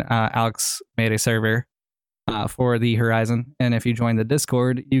mean Alex made a server for the Horizon, and if you join the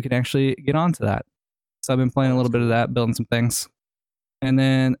Discord, you can actually get onto that. So I've been playing a little bit of that, building some things. And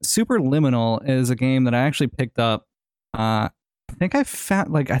then Superliminal is a game that I actually picked up. I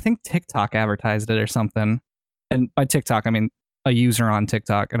think TikTok advertised it or something. And by TikTok, I mean a user on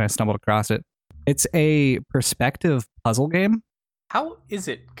TikTok, and I stumbled across it. It's a perspective puzzle game. How is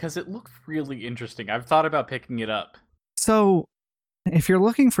it? Because it looks really interesting. I've thought about picking it up. So if you're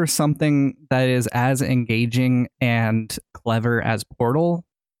looking for something that is as engaging and clever as Portal,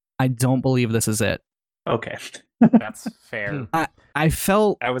 I don't believe this is it. Okay. That's fair. I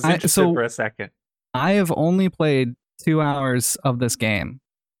felt... I was interested for a second. I have only played 2 hours of this game.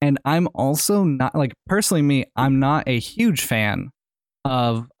 And I'm also not... Like, personally, me, I'm not a huge fan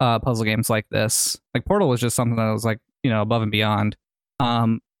of puzzle games like this. Like, Portal was just something that was, like, above and beyond.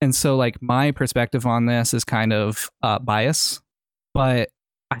 And so, like, my perspective on this is kind of bias. But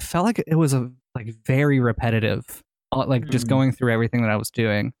I felt like it was very repetitive. Like, just going through everything that I was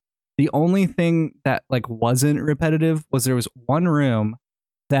doing. The only thing that wasn't repetitive was there was one room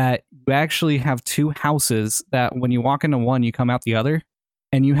that you actually have 2 houses that when you walk into one, you come out the other,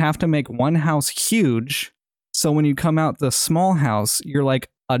 and you have to make one house huge. So when you come out the small house, you're like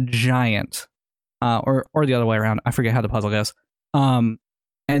a giant, or the other way around. I forget how the puzzle goes. And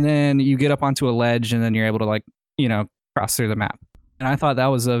then you get up onto a ledge, and then you're able to cross through the map. And I thought that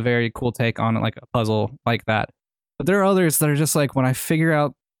was a very cool take on a puzzle like that. But there are others that are just when I figure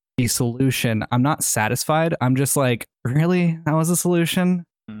out the solution, I'm not satisfied. I'm just like, really? That was a solution?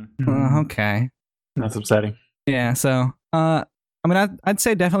 Okay. That's upsetting. Yeah, so I'd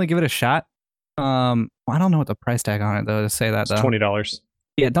say definitely give it a shot. I don't know what the price tag on it though to say that though. It's $20.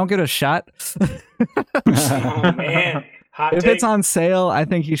 Yeah, don't give it a shot. Oh man. If it's on sale, I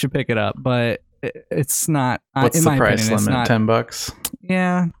think you should pick it up, but it's not. What's in the my price opinion, limit? $10?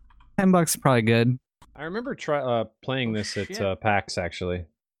 Yeah, $10 is probably good. I remember playing this at PAX actually.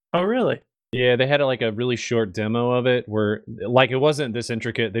 Oh, really? Yeah, they had a really short demo of it where it wasn't this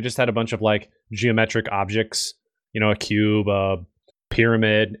intricate. They just had a bunch of geometric objects, a cube, a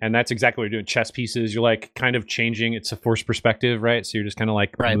pyramid, and that's exactly what you're doing. Chess pieces. You're kind of changing. It's a forced perspective, right? So you're just kind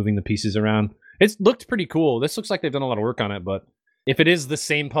of moving the pieces around. It looked pretty cool. This looks like they've done a lot of work on it, but if it is the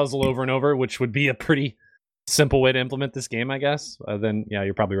same puzzle over and over, which would be a pretty simple way to implement this game, I guess, then yeah,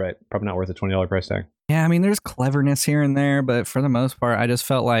 you're probably right. Probably not worth a $20 price tag. Yeah, I mean, there's cleverness here and there, but for the most part, I just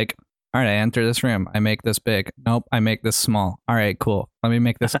felt like, all right, I enter this room, I make this big. Nope, I make this small. All right, cool. Let me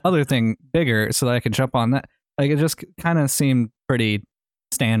make this other thing bigger so that I can jump on that. It just kind of seemed pretty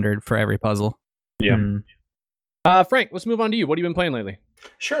standard for every puzzle. Yeah. Frank, let's move on to you. What have you been playing lately?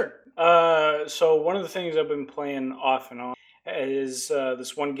 Sure. So one of the things I've been playing off and on is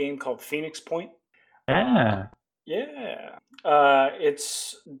this one game called Phoenix Point. Yeah. Yeah.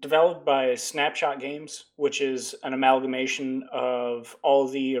 It's developed by Snapshot Games, which is an amalgamation of all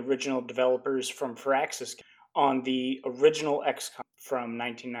the original developers from Firaxis on the original XCOM from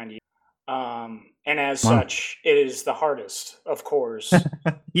 1998. And as such, it is the hardest, of course,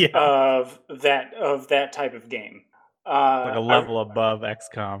 of that type of game. Like a level above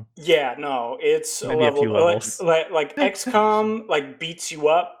XCOM. Yeah, no, it's Maybe a few levels. like XCOM beats you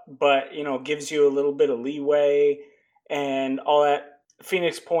up, but gives you a little bit of leeway and all that.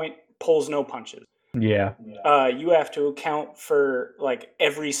 Phoenix Point pulls no punches. Yeah. You have to account for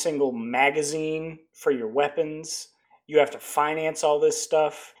every single magazine for your weapons. You have to finance all this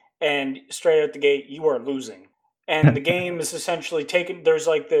stuff, and straight out the gate, you are losing. And the game is essentially there's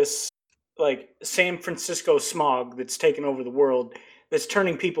this San Francisco smog that's taken over the world that's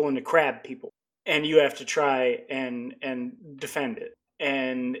turning people into crab people, and you have to try and defend it,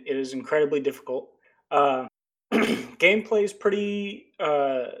 and it is incredibly difficult. gameplay is pretty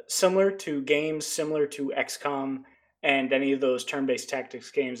similar to games similar to XCOM and any of those turn-based tactics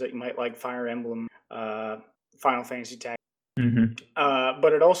games that you might like, Fire Emblem, Final Fantasy Tactics.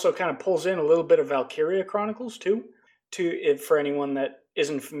 But it also kind of pulls in a little bit of Valkyria Chronicles too. For anyone that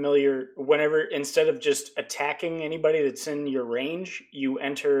isn't familiar, whenever instead of just attacking anybody that's in your range, you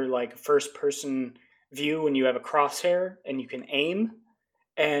enter like first-person view and you have a crosshair and you can aim.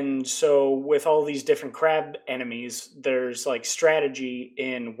 And so with all these different crab enemies, there's like strategy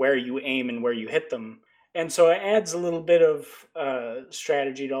in where you aim and where you hit them. And so it adds a little bit of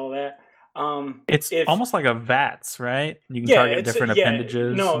strategy to all that. It's almost like a VATS, right? You can target different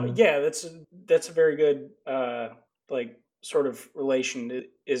appendages. That's a very good like sort of relation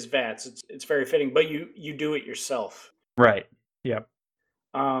is VATS. It's very fitting, but you do it yourself. Right. Yep.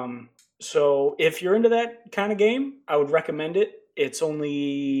 So if you're into that kind of game, I would recommend it. It's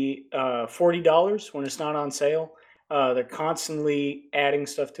only $40 when it's not on sale. They're constantly adding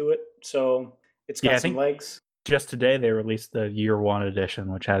stuff to it, so it's got some legs. Just today they released the Year One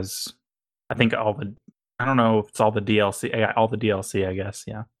edition, which has, I think, I don't know if it's all the DLC. Yeah, all the DLC, I guess.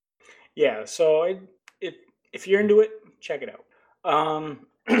 Yeah. Yeah. So if you're into it, check it out.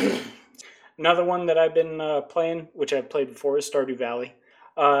 Another one that I've been playing, which I've played before, is Stardew Valley.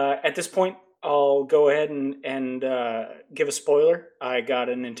 At this point, I'll go ahead and give a spoiler. I got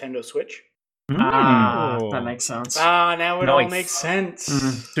a Nintendo Switch. That makes sense. Now it all makes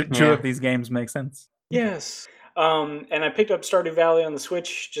sense. Two of these games make sense. Yes. And I picked up Stardew Valley on the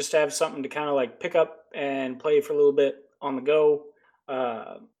Switch just to have something to kind of like pick up and play for a little bit on the go.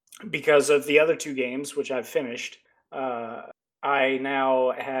 Because of the other two games, which I've finished, I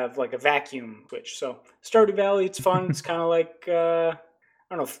now have like a vacuum Switch. So Stardew Valley, it's fun. It's kind of like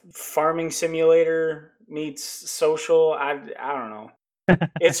I don't know, farming simulator meets social. I don't know.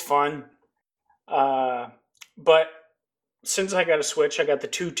 It's fun. But since I got a Switch, I got the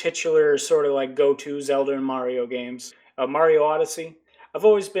two titular sort of like go-to Zelda and Mario games. Mario Odyssey. I've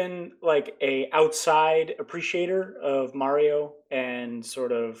always been like a outside appreciator of Mario and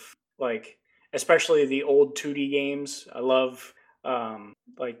sort of like, especially the old 2D games. I love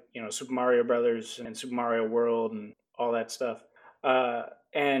like, Super Mario Brothers and Super Mario World and all that stuff.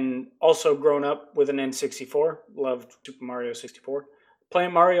 And also grown up with an N64, loved Super Mario 64.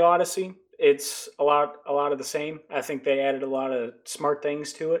 Playing Mario Odyssey, it's a lot of the same. I think they added a lot of smart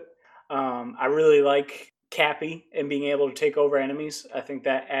things to it. I really like Cappy and being able to take over enemies. I think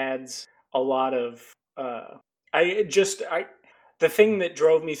that adds a lot of. The thing that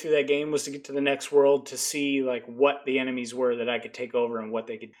drove me through that game was to get to the next world to see like what the enemies were that I could take over and what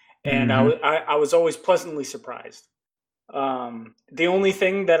they could. And I was always pleasantly surprised. The only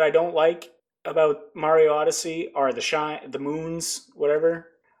thing that I don't like about Mario Odyssey are the moons, whatever.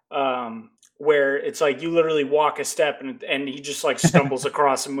 Where it's like you literally walk a step and he just like stumbles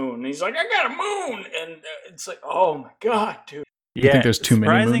across a moon and he's like, I got a moon, and it's like, oh my god, dude. You think there's too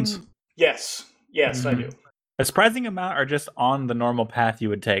many moons? Yes, I do. A surprising amount are just on the normal path you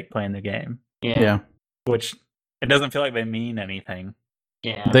would take playing the game. Yeah. Which it doesn't feel like they mean anything.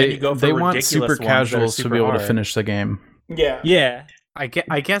 Yeah. They want super casuals to be able to finish the game. Yeah. Yeah. I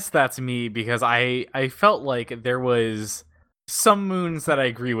guess that's me, because I felt like there was some moons that I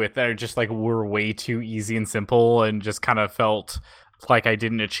agree with that are just like were way too easy and simple and just kind of felt like I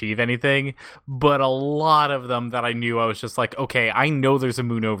didn't achieve anything. But a lot of them that I knew, I was just like, okay, I know there's a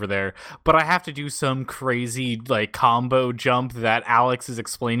moon over there, but I have to do some crazy like combo jump that Alex is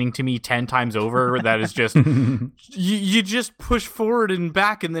explaining to me 10 times over. That is just you just push forward and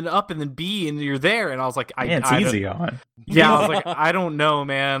back and then up and then B and you're there. And I was like, it's easy on. Yeah, I was like, I don't know,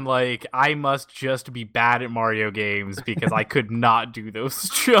 man. Like, I must just be bad at Mario games because I could not do those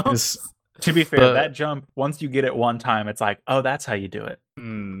jumps. To be fair, that jump, once you get it one time, it's like, oh, that's how you do it.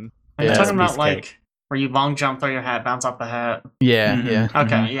 Are you talking about like where you long jump, throw your hat, bounce off the hat? Yeah.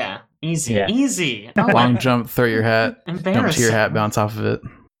 Okay, yeah. Easy. Long jump, throw your hat, jump to your hat, bounce off of it.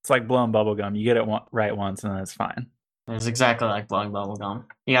 It's like blowing bubblegum. You get it right once and then it's fine. It's exactly like blowing bubblegum.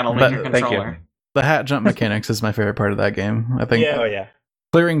 You gotta lick your controller. The hat jump mechanics is my favorite part of that game. I think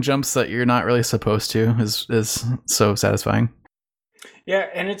clearing jumps that you're not really supposed to is so satisfying. Yeah,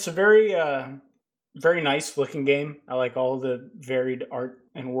 and it's a very, very nice looking game. I like all the varied art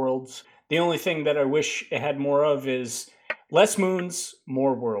and worlds. The only thing that I wish it had more of is less moons,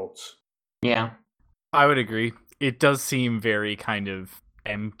 more worlds. Yeah. I would agree. It does seem very kind of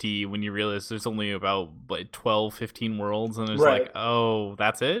empty when you realize there's only about 12, 15 worlds, and there's like, oh,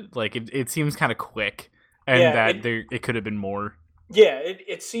 that's it? Like, it seems kind of quick, and it could have been more. Yeah,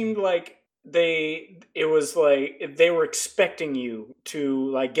 it seemed like it was like they were expecting you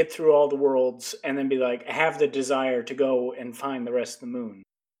to like get through all the worlds and then be like have the desire to go and find the rest of the moon,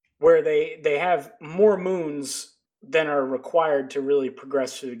 where they have more moons than are required to really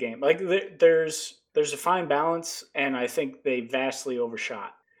progress through the game. Like there's a fine balance, and I think they vastly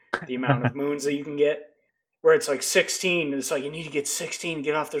overshot the amount of moons that you can get. Where it's like 16, it's like you need to get 16 to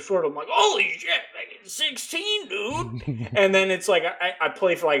get off this world. I'm like, holy shit, I get 16, dude. And then it's like I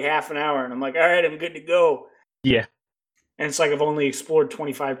play for like half an hour, and I'm like, all right, I'm good to go. Yeah. And it's like I've only explored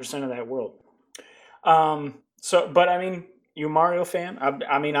 25% of that world. But I mean, you a Mario fan?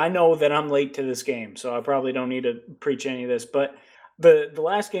 I mean, I know that I'm late to this game, so I probably don't need to preach any of this. But the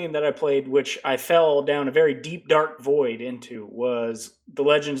last game that I played, which I fell down a very deep, dark void into, was The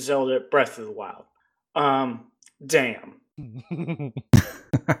Legend of Zelda: Breath of the Wild. Damn. And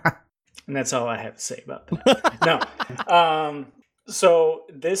that's all I have to say about that. No. So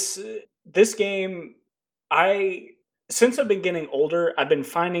this game, since I've been getting older, I've been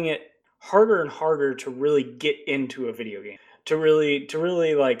finding it harder and harder to really get into a video game. To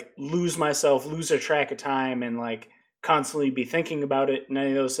really like lose myself, lose a track of time, and like constantly be thinking about it and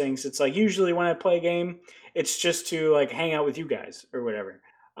any of those things. It's like usually when I play a game, it's just to like hang out with you guys or whatever.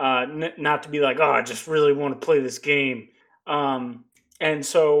 Not to be like, oh, I just really want to play this game. And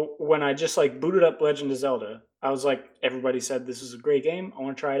so when I just like booted up Legend of Zelda, I was like, everybody said this is a great game. I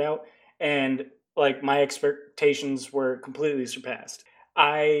want to try it out. And like my expectations were completely surpassed.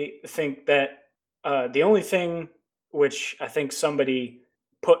 I think that the only thing which I think somebody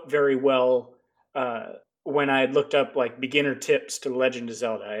put very well when I had looked up like beginner tips to Legend of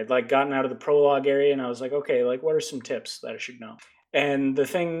Zelda, I had like gotten out of the prologue area and I was like, okay, like what are some tips that I should know? And the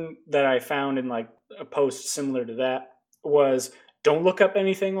thing that I found in like a post similar to that was don't look up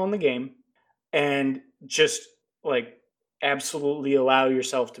anything on the game and just like absolutely allow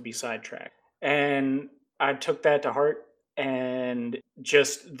yourself to be sidetracked. And I took that to heart, and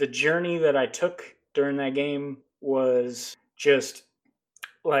just the journey that I took during that game was just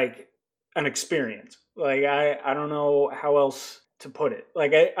like an experience. Like I don't know how else to put it.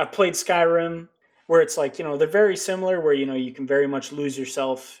 Like I played Skyrim, where it's like, they're very similar, where, you can very much lose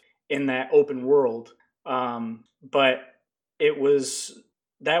yourself in that open world. But that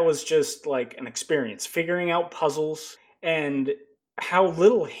was just like an experience, figuring out puzzles and how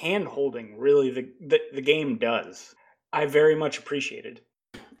little hand holding really the game does. I very much appreciated.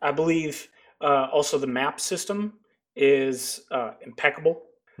 I believe also the map system is impeccable.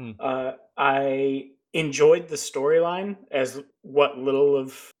 I enjoyed the storyline as what little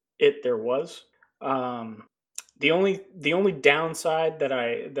of it there was. The only downside that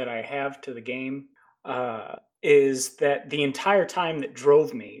I have to the game is that the entire time that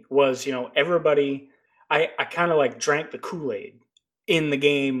drove me was, everybody. I kind of like drank the Kool-Aid in the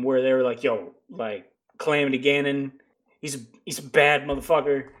game, where they were like, "Yo, like Calamity Ganon, he's a bad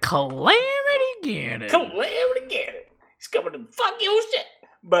motherfucker. Calamity Ganon. Calamity Ganon. He's coming to fuck your shit."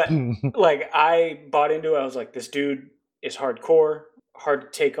 But like I bought into it. I was like, this dude is hardcore, hard to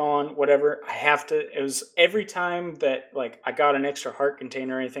take on, whatever. I have to. It was every time that like I got an extra heart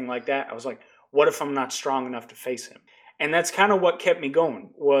container or anything like that, I was like, what if I'm not strong enough to face him? And that's kind of what kept me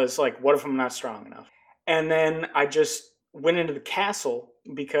going, was like, what if I'm not strong enough? And then I just went into the castle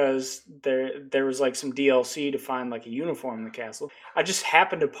because there was like some DLC to find like a uniform in the castle. I just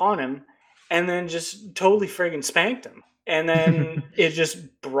happened upon him and then just totally friggin' spanked him. And then it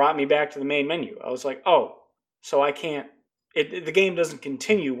just brought me back to the main menu. I was like, oh, so I can't... the game doesn't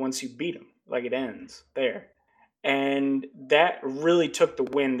continue once you beat him. Like, it ends there. And that really took the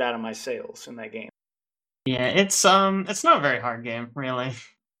wind out of my sails in that game. Yeah, it's not a very hard game, really.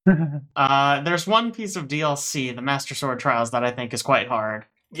 There's one piece of DLC, the Master Sword Trials, that I think is quite hard.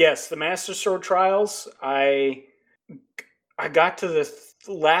 Yes, the Master Sword Trials, I got to the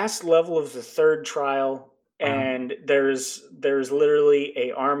last level of the third trial, and there's literally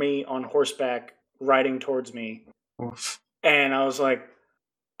a army on horseback riding towards me. Oof. And I was like,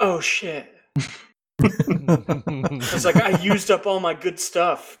 oh shit. It's like I used up all my good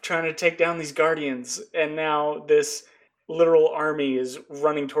stuff trying to take down these guardians, and now this literal army is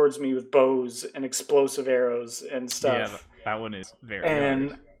running towards me with bows and explosive arrows and stuff. Yeah, that one is very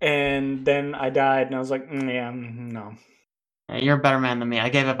hard. And then I died, and I was like, no. Yeah, you're a better man than me. I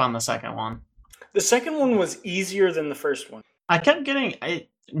gave up on the second one. The second one was easier than the first one. I kept getting...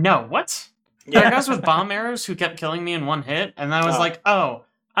 No, what? Yeah. There are guys with bomb arrows who kept killing me in one hit, and I was like, oh,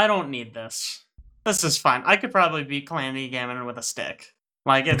 I don't need this. This is fine. I could probably beat Calamity Ganon with a stick.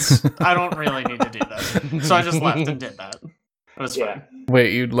 Like, I don't really need to do that. So I just left and did that. It was Yeah. fine.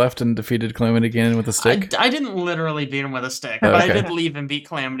 Wait, you left and defeated Calamity Ganon with a stick? I didn't literally beat him with a stick, Oh, but okay. I did leave and beat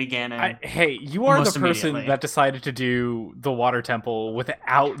Calamity Ganon. Hey, you are the Almost person immediately. that decided to do the water temple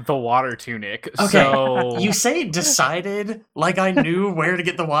without the water tunic. Okay, So you say decided like I knew where to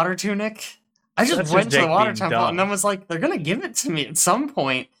get the water tunic. I just That's went just to the Jake water being temple dumb. and then was like, they're gonna give it to me at some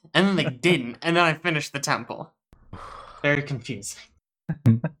point, and then they didn't, and then I finished the temple. Very confusing.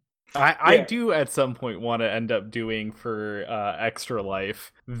 I Yeah. do at some point want to end up doing for Extra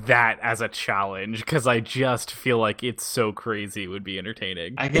Life that as a challenge because I just feel like it's so crazy it would be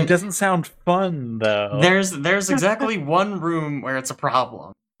entertaining. I It can, doesn't sound fun though. there's exactly one room where it's a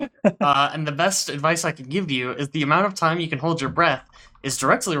problem. And the best advice I can give you is the amount of time you can hold your breath is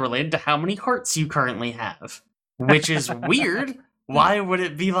directly related to how many hearts you currently have. Which is weird. Why would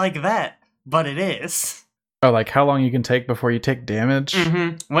it be like that? But it is. Oh, like how long you can take before you take damage?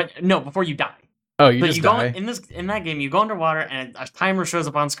 Mm-hmm. What? No, before you die. Oh, you But just you go die? in that game, you go underwater and a timer shows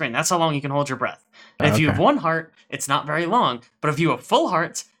up on screen. That's how long you can hold your breath. And Oh, if you have okay. one heart, it's not very long. But if you have full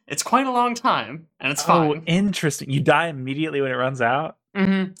hearts, it's quite a long time, and it's Oh, fine. interesting. You die immediately when it runs out?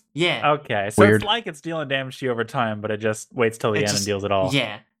 Mm-hmm. Yeah. Okay, so Weird. it's like it's dealing damage to you over time, but it just waits till the It end just- and deals it all.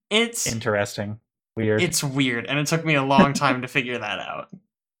 Yeah. It's Interesting. Weird. it's weird, and it took me a long time to figure that out.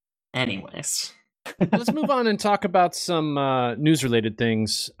 Anyways. Let's move on and talk about some news-related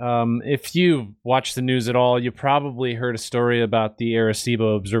things. If you watched the news at all, you probably heard a story about the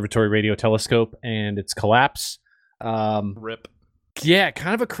Arecibo Observatory Radio Telescope and its collapse. Rip. Yeah,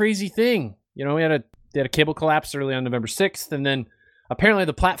 kind of a crazy thing. You know, they had a cable collapse early on November 6th, and then apparently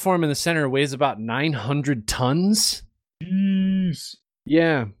the platform in the center weighs about 900 tons.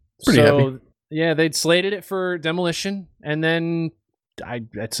 Yeah. Pretty heavy. Yeah, they'd slated it for demolition, and then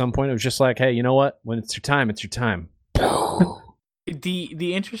at some point it was just like, hey, you know what? When it's your time, it's your time.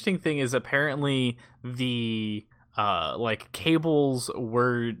 The interesting thing is apparently the like cables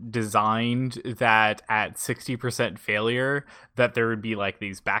were designed that at 60% failure that there would be like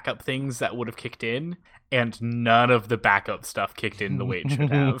these backup things that would have kicked in, and none of the backup stuff kicked in the way it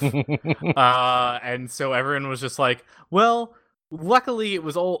should have. And so everyone was just like, well, luckily it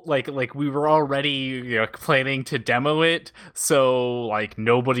was all like we were already planning to demo it, so like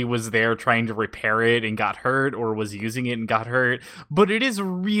nobody was there trying to repair it and got hurt, or was using it and got hurt. But it is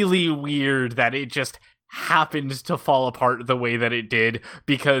really weird that it just happened to fall apart the way that it did,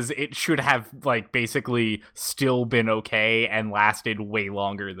 because it should have like basically still been okay and lasted way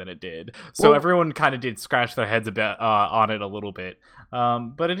longer than it did. So Well, everyone kind of did scratch their heads a bit on it a little bit.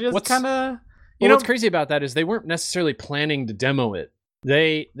 But it is What's- kind of What's crazy about that is they weren't necessarily planning to demo it.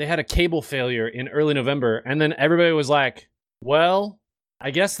 They had a cable failure in early November, and then everybody was like, well, I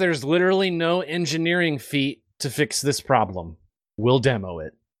guess there's literally no engineering feat to fix this problem. We'll demo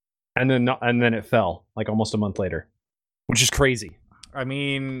it. And then it fell like almost a month later, which is crazy. I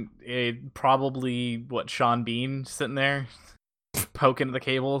mean, it probably Sean Bean sitting there poking at the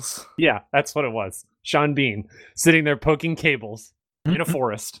cables. Yeah, that's what it was. Sean Bean sitting there poking cables in a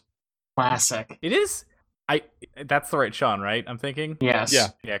forest. Classic. It is. That's the right Sean, right? I'm thinking. Yes. Yeah.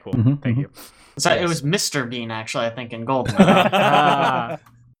 Yeah. Cool. Mhm, Thank you. So it was Mr. Bean, actually, I think, in Golden.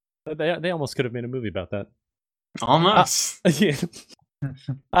 They almost could have made a movie about that. Almost. Yeah.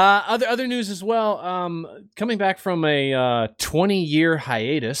 Other news as well. Coming back from a 20-year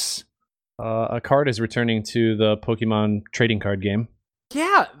hiatus, a card is returning to the Pokemon trading card game.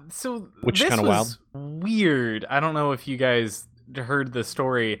 Yeah. So Which is this kinda was weird. I don't know if you guys heard the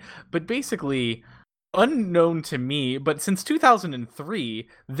story, but basically, unknown to me, but since 2003,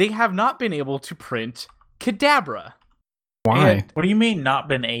 they have not been able to print Kadabra. Why? What do you mean not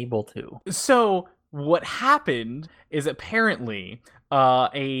been able to? So what happened is apparently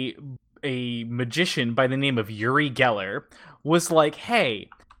a magician by the name of Uri Geller was like, hey,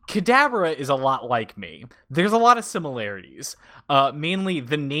 Kadabra is a lot like me. There's a lot of similarities. Mainly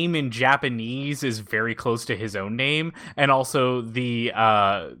the name in Japanese is very close to his own name, and also the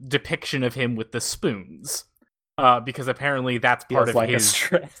depiction of him with the spoons. Because apparently that's part of like his a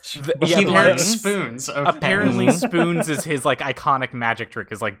stretch. Yeah, He apparently- learned spoons. Okay. Apparently, spoons is his like iconic magic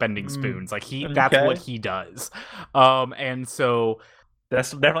trick, is like bending spoons. Like that's Okay. what he does. And so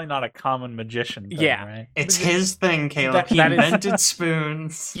That's definitely not a common magician thing, Yeah. right? It's his thing, Caleb. That- he that is- invented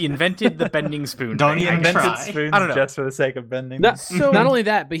spoons. he invented the bending spoon. Don't thing. even Invented try. spoons I don't know. just for the sake of bending. Not, So- not only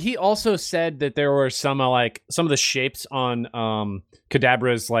that, but he also said that there were some of the shapes on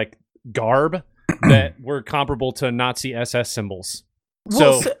Kadabra's like garb that were comparable to Nazi SS symbols.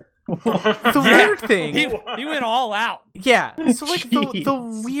 Well, So the weird thing, he went all out. yeah. So like the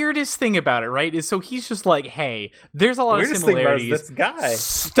Jeez. weirdest thing about it, right, is so he's just like, hey, there's a lot Weirdest of thing about similarities. this guy.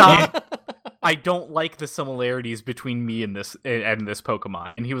 Stop. I don't like the similarities between me and this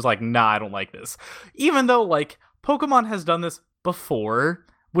Pokemon. And he was like, nah, I don't like this. Even though, like, Pokemon has done this before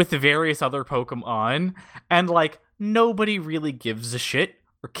with various other Pokemon, and, like, nobody really gives a shit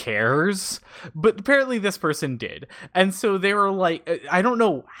or cares, but apparently this person did. And so they were like, I don't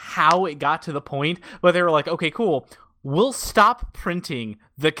know how it got to the point, but they were like, okay, cool, we'll stop printing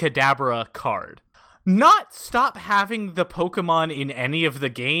the Kadabra card. Not stop having the Pokemon in any of the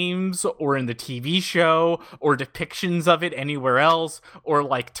games or in the TV show or depictions of it anywhere else or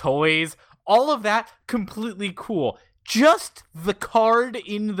like toys. All of that completely cool. Just the card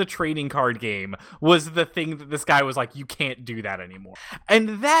in the trading card game was the thing that this guy was like, you can't do that anymore.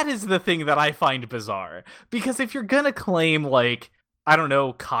 And that is the thing that I find bizarre. Because if you're gonna claim, like, I don't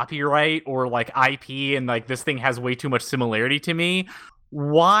know, copyright or, like, IP and, like, this thing has way too much similarity to me,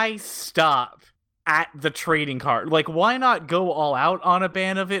 why stop at the trading card? Like, why not go all out on a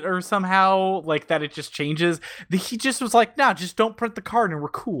ban of it or somehow, like, that it just changes? He just was like, nah, just don't print the card and we're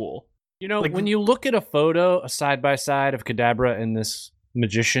cool. You know, Like, when you look at a photo, a side-by-side of Kadabra and this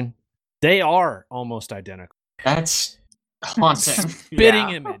magician, they are almost identical. That's haunting. Spitting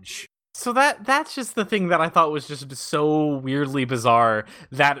Yeah. image. So that's just the thing that I thought was just so weirdly bizarre,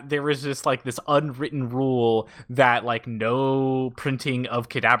 that there was just like this unwritten rule that like no printing of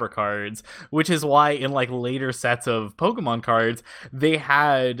Kadabra cards, which is why in like later sets of Pokemon cards they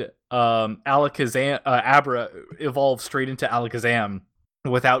had Alakazam Abra evolve straight into Alakazam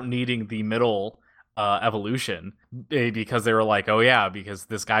without needing the middle evolution, because they were like, oh yeah, because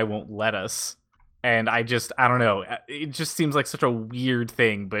this guy won't let us. And I don't know, it just seems like such a weird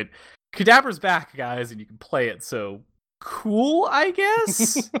thing, but Kadabra's back, guys, and you can play it, so cool, I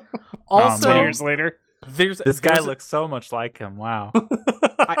guess. Also, 2 years later, This guy looks so much like him. Wow.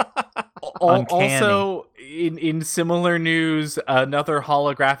 Also, in similar news, another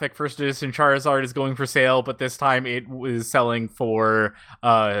holographic first edition Charizard is going for sale, but this time it was selling for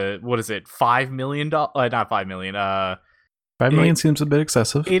what is it, $5 million? Not $5 million. 5 million seems a bit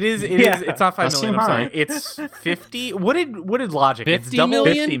excessive. It is. It's not 5 million. I'm sorry. It's 50. What did Logic? 50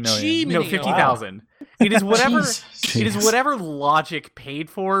 million? 50 million. Gee, No, mini- 50,000. It is whatever. Jesus. It is whatever Logic paid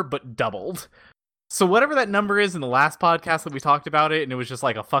for, but doubled. So whatever that number is in the last podcast that we talked about it, and it was just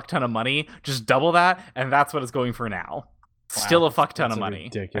like a fuck ton of money, just double that, and that's what it's going for now. Still a fuck ton That's of a money.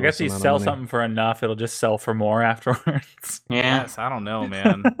 ridiculous I guess you amount of sell money. something for enough, it'll just sell for more afterwards. Yeah. Yes, I don't know,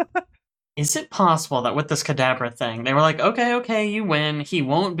 man. Is it possible that with this Kadabra thing, they were like, okay, you win. He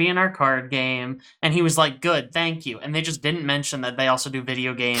won't be in our card game. And he was like, good, thank you. And they just didn't mention that they also do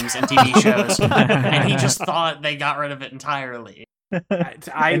video games and TV shows. And he just thought they got rid of it entirely.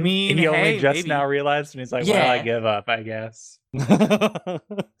 I mean, he only hey, just maybe. now realized, and he's like, Yeah. well, I give up, I guess.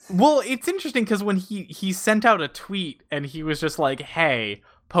 Well, it's interesting because when he sent out a tweet and he was just like, hey,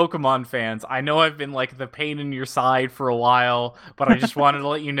 Pokemon fans, I know I've been like the pain in your side for a while, but I just wanted to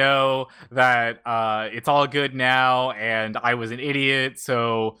let you know that it's all good now and I was an idiot,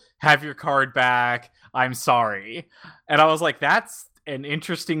 so have your card back. I'm sorry. And I was like, that's an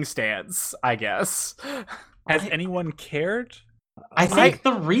interesting stance, I guess. Has anyone cared? I think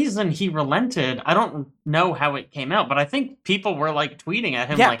the reason he relented, I don't know how it came out, but I think people were like tweeting at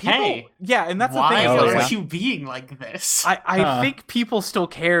him hey, yeah, and that's why the thing. are Like, you being like this? I think people still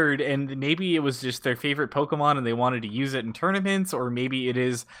cared, and maybe it was just their favorite Pokemon and they wanted to use it in tournaments, or maybe it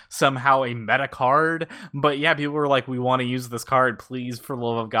is somehow a meta card. But yeah, people were like, we want to use this card, please, for the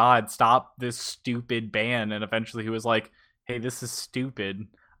love of God, stop this stupid ban. And eventually he was like, hey, this is stupid.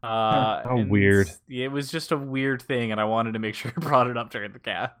 How and weird. It was just a weird thing, and I wanted to make sure I brought it up during the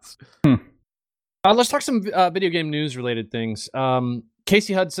cast. Let's talk some video game news related things.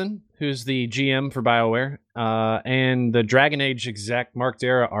 Casey Hudson, who's the GM for BioWare, and the Dragon Age exec Mark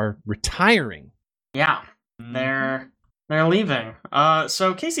Dara are retiring. Yeah, they're leaving.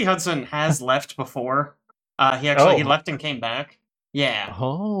 So Casey Hudson has left before. He left and came back. Yeah.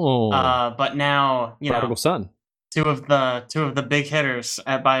 Oh. But now, Prodigal son. two of the big hitters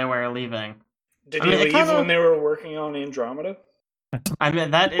at BioWare are leaving. Did I he mean, it leave kinda- when they were working on Andromeda? I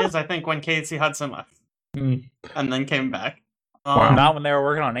mean, that is, I think, when Casey Hudson left. And then came back. Not when they were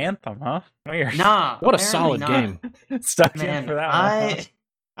working on Anthem, huh? Weird. Nah. What a apparently solid not. game. Stuck in Man, for that one.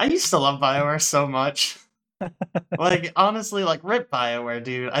 I used to love BioWare so much. Like, honestly, like, rip BioWare,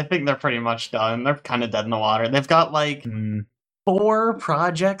 dude. I think they're pretty much done. They're kind of dead in the water. They've got, like, 4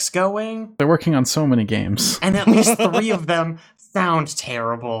 projects going, They're working on so many games. and at least 3 of them sound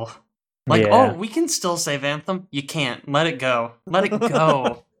terrible. Like, Yeah. oh, we can still save Anthem. You can't. Let it go. Let it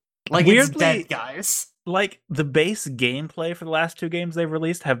go. Like, it's Weirdly- dead, guys. Like, the base gameplay for the last 2 games they've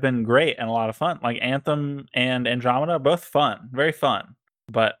released have been great and a lot of fun. Like, Anthem and Andromeda, both fun. Very fun.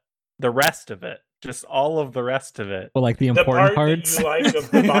 But the rest of it. Just all of the rest of it. Well, like the The important part parts. that you like of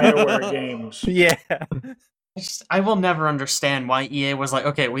the BioWare games. Yeah. I will never understand why EA was like,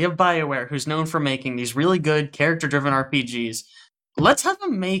 okay, we have BioWare, who's known for making these really good character-driven RPGs. Let's have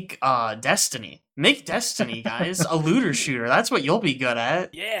them make Destiny. Make Destiny, guys. A looter shooter. That's what you'll be good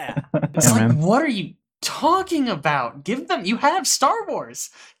at. Yeah. It's Yeah, like, man. what are you talking about? Give them... You have Star Wars.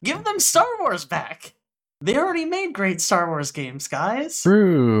 Give them Star Wars back. They already made great Star Wars games, guys.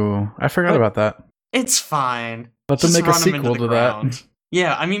 True. I forgot about that. It's fine. Let them Just make a run 'em into sequel the to ground. that.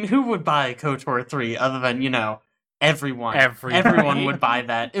 Yeah, I mean, who would buy KOTOR 3 other than, everyone? Everybody. Everyone would buy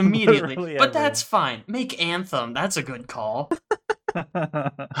that immediately. Literally But that's fine. Make Anthem. That's a good call.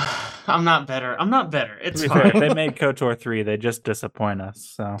 I'm not better. It's To be fair, if fine. they made KOTOR 3, they just disappoint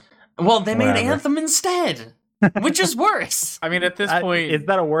us. So Well, they made Whatever. Anthem instead, which is worse. I mean, at this point, is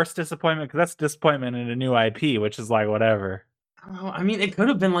that a worse disappointment? Because that's disappointment in a new IP, which is like whatever. Oh, I mean, it could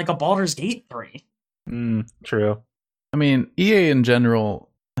have been like a Baldur's Gate 3. True. I mean, EA in general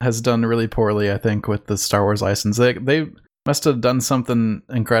has done really poorly, I think, with the Star Wars license. They must have done something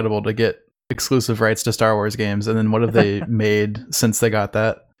incredible to get exclusive rights to Star Wars games, and then what have they made since they got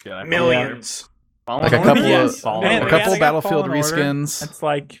that? Millions. Like a couple Yes. of Man, a yeah, couple they got Battlefield Fallen Order. reskins. It's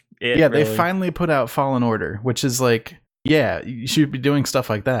like it, Yeah, really. they finally put out Fallen Order, which is like, yeah, you should be doing stuff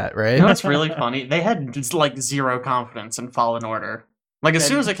like that, right? You know what's really funny? They had just, like zero confidence in Fallen Order. Like as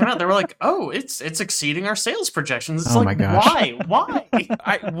soon as it came out, they were like, "Oh, it's exceeding our sales projections." It's Oh like, my gosh. why?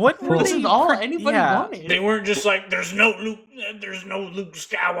 what were This they is all anybody wanted. They weren't just like, there's no Luke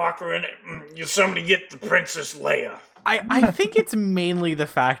Skywalker in it. Somebody get the Princess Leia. I think it's mainly the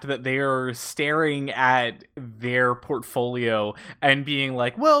fact that they are staring at their portfolio and being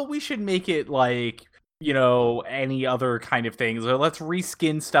like, well, we should make it like, any other kind of things. So let's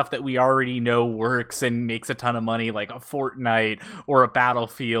reskin stuff that we already know works and makes a ton of money, like a Fortnite or a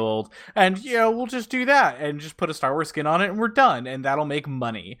Battlefield. And, we'll just do that and just put a Star Wars skin on it and we're done. And that'll make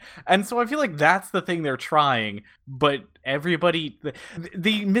money. And so I feel like that's the thing they're trying. But everybody,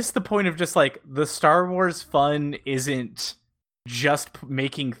 they miss the point of just like the Star Wars fun isn't just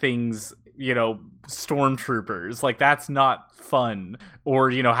making things, stormtroopers. Like that's not fun,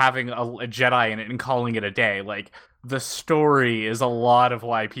 or having a Jedi in it and calling it a day. Like the story is a lot of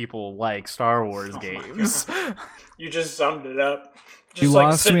why people like Star Wars games. You just summed it up. Just You like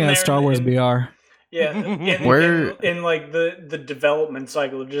lost sitting me there at Star Wars in- BR. Yeah, in like the development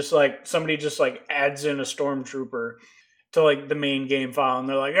cycle, just like somebody just like adds in a stormtrooper to like the main game file, and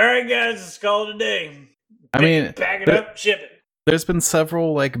they're like, "All right, guys, let's call it a day." I mean, pack it up, ship it. there's been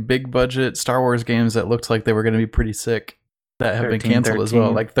several like big budget Star Wars games that looked like they were going to be pretty sick that have been 13, canceled as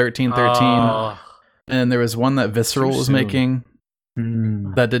well, 13. like 1313. Oh. And there was one that Visceral Too was soon. making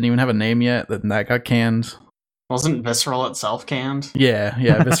that didn't even have a name yet, that got canned. Wasn't Visceral itself canned?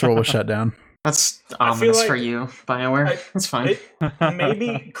 Yeah, Visceral was shut down. That's I feel ominous like for you, BioWare. That's fine.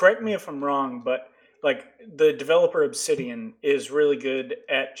 Maybe correct me if I'm wrong, but like the developer Obsidian is really good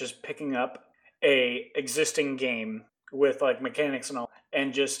at just picking up a existing game with like mechanics and all,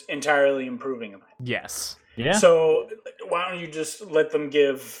 and just entirely improving them. Yes. Yeah. So why don't you just let them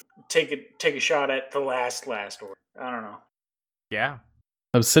take a shot at the last order? I don't know. Yeah.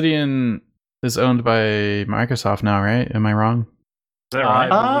 Obsidian is owned by Microsoft now, right? Am I wrong? Is that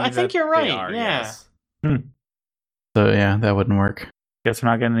right? I believe think that you're they right, are, yeah. yes. So yeah, that wouldn't work. Guess we're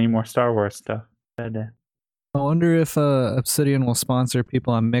not getting any more Star Wars stuff. I wonder if Obsidian will sponsor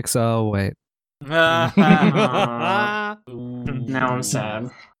people on Mix. Oh wait, Now I'm sad.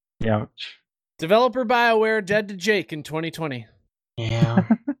 Yeah. Developer BioWare dead to Jake in 2020. Yeah.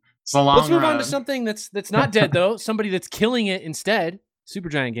 It's a long Let's move on to road. something that's not dead though. Somebody that's killing it instead.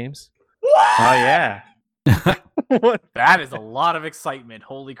 Supergiant Games. Oh yeah. That is a lot of excitement.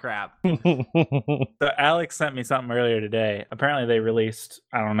 Holy crap. So Alex sent me something earlier today. Apparently they released,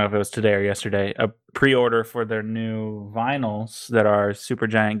 I don't know if it was today or yesterday, a pre-order for their new vinyls that are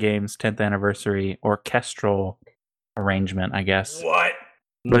Supergiant Games 10th anniversary orchestral arrangement, I guess. What?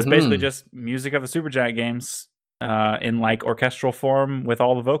 But it's basically Mhm. just music of the Supergiant Games in like orchestral form with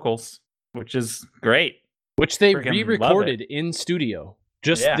all the vocals, which is great. Which they Freaking love re-recorded in studio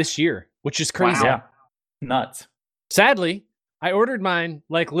just Yeah. this year, which is crazy. Yeah. Nuts. Sadly, I ordered mine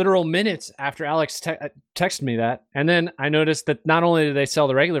like literal minutes after Alex texted me that, and then I noticed that not only do they sell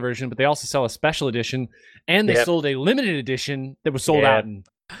the regular version, but they also sell a special edition, and they Yep. sold a limited edition that was sold Yeah. out in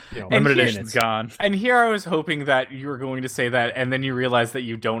Limited here- edition's gone. And here I was hoping that you were going to say that, and then you realized that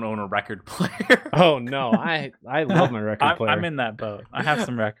you don't own a record player. Oh no, I love my record player. I'm in that boat. I have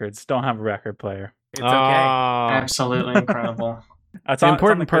some records. Don't have a record player. It's okay. Ah. Absolutely incredible. That's The on,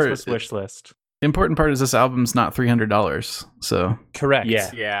 important it's on the part Christmas wish list. The important part is this album's not $300. So Correct.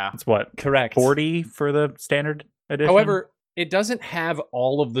 Yeah. It's what, Correct. 40 for the standard edition? However, it doesn't have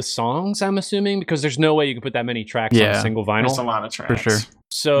all of the songs, I'm assuming, because there's no way you can put that many tracks on a single vinyl. There's a lot of tracks. for sure.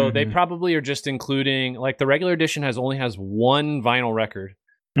 So they probably are just including, like, the regular edition only has one vinyl record,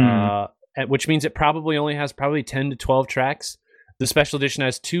 which means it probably only has 10 to 12 tracks. The special edition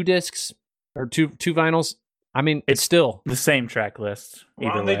has 2 discs or two vinyls. I mean, it's still the same track list.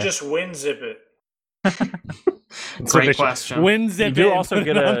 Why don't they just WinZip it? Great question. WinZip You do it. also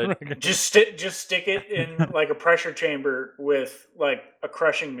get a Just stick it in like a pressure chamber with like a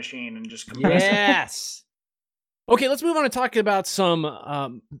crushing machine and just compress it. Yes. Okay, let's move on to talk about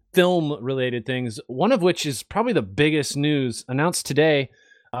some film-related things. One of which is probably the biggest news announced today.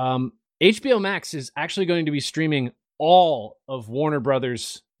 HBO Max is actually going to be streaming all of Warner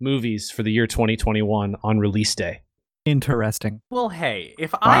Brothers movies for the year 2021 on release day. Interesting. Well, hey,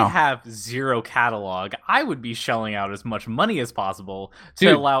 if I have zero catalog, I would be shelling out as much money as possible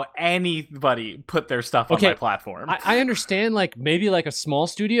to allow anybody put their stuff on my platform. I understand, like, maybe like a small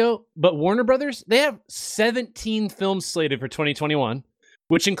studio, but Warner Brothers, they have 17 films slated for 2021,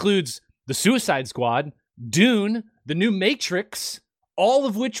 which includes The Suicide Squad, Dune, The New Matrix, all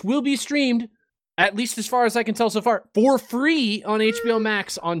of which will be streamed, at least as far as I can tell so far, for free on HBO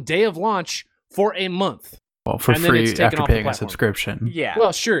Max on day of launch for a month. Well, for free after paying a subscription. Yeah.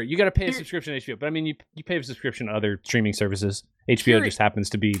 Well, sure, you got to pay a subscription to HBO, but I mean, you pay a subscription to other streaming services. HBO just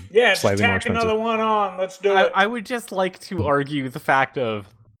happens to be slightly more expensive. Another one on. Let's do it. I would just like to argue the fact of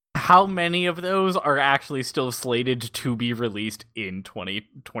how many of those are actually still slated to be released in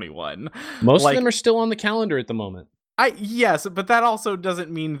 2021. Most of them are still on the calendar at the moment. Yes, but that also doesn't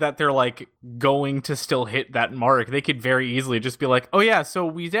mean that they're like going to still hit that mark. They could very easily just be like, oh yeah, so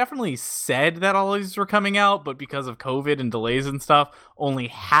we definitely said that all these were coming out, but because of COVID and delays and stuff, only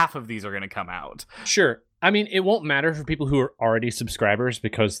half of these are going to come out. Sure. I mean, it won't matter for people who are already subscribers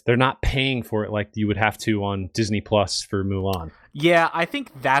because they're not paying for it like you would have to on Disney Plus for Mulan. Yeah, I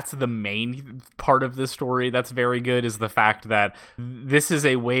think that's the main part of this story that's very good, is the fact that this is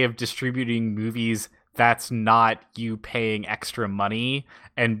a way of distributing movies that's not you paying extra money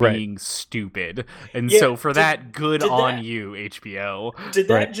and being stupid. And so for that, good on you, HBO. Did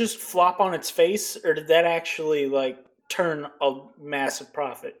that just flop on its face, or did that actually like turn a massive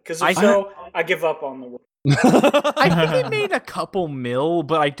profit? Because if so, I give up on the world. I think it made a couple mil,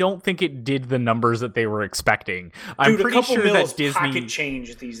 but I don't think it did the numbers that they were expecting. I'm pretty sure that Disney pocket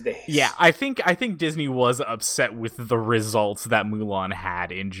change these days. Yeah, I think Disney was upset with the results that Mulan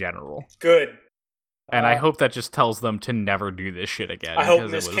had in general. Good. And I hope that just tells them to never do this shit again. I hope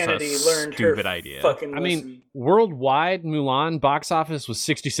Miss Kennedy learned her idea. Fucking I mean, worldwide, Mulan box office was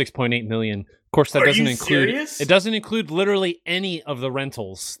 66.8 million. Of course, that doesn't include. Serious? It doesn't include literally any of the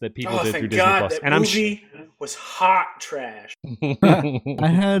rentals that people did through Disney Plus. That movie was hot trash. I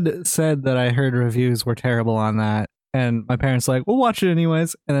had said that I heard reviews were terrible on that, and my parents were like, "We'll watch it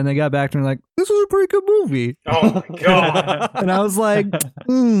anyways." And then they got back to me like, "This was a pretty good movie." Oh my god! And I was like,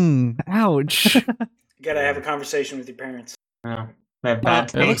 ouch. You gotta have a conversation with your parents. Oh, they have bad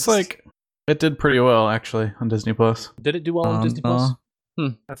taste. It looks like it did pretty well, actually, on Disney Plus. Did it do well on Disney Plus?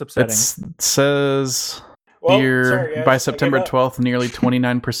 That's upsetting. It says by September 12th, nearly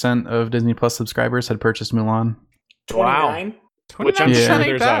 29% of Disney Plus subscribers had purchased Mulan. 29? Which I'm sure ain't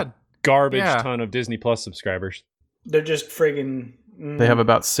there's bad. a garbage ton of Disney Plus subscribers. They're just friggin'... They have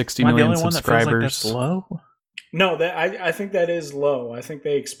about 60 million subscribers. Like that's low? No, I think that is low. I think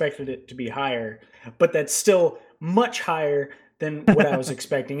they expected it to be higher, but that's still much higher than what I was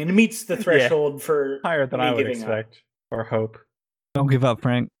expecting, and it meets the threshold for higher than me I would giving expect or hope. Don't give up,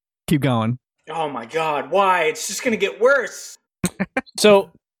 Frank. Keep going. Oh my god, why? It's just gonna get worse.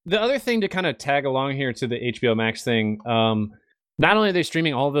 So the other thing to kind of tag along here to the HBO Max thing, not only are they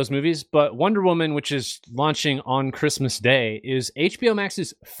streaming all of those movies, but Wonder Woman, which is launching on Christmas Day, is HBO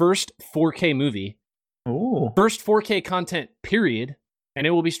Max's first 4K movie. Ooh. First 4K content, period. And it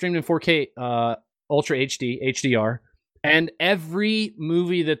will be streamed in 4K Ultra HD, HDR. And every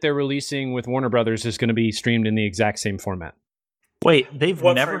movie that they're releasing with Warner Brothers is going to be streamed in the exact same format. Wait, they've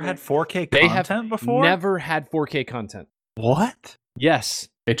never had 4K content before? Never had 4K content. What? Yes.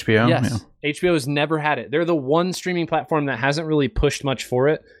 HBO? Yes. Yeah. HBO has never had it. They're the one streaming platform that hasn't really pushed much for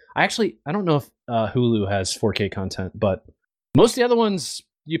it. I don't know if Hulu has 4K content, but most of the other ones,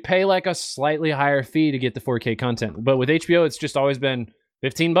 you pay like a slightly higher fee to get the 4K content. But with HBO, it's just always been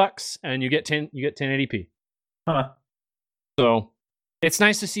 $15 and you get 1080p. Huh. So it's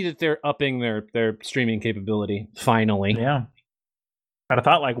nice to see that they're upping their streaming capability finally. Yeah. I'd have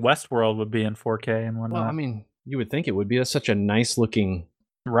thought like Westworld would be in 4K and whatnot. Well, I mean, you would think it would be. That's such a nice looking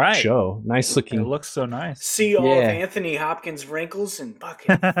Right. show. Nice It looking. looks so nice. See all of Yeah. Anthony Hopkins' wrinkles in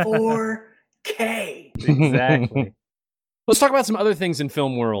fucking 4K. Exactly. Let's talk about some other things in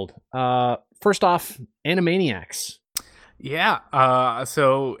film world. First off, Animaniacs. Yeah,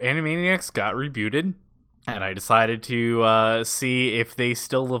 so Animaniacs got rebooted, and I decided to see if they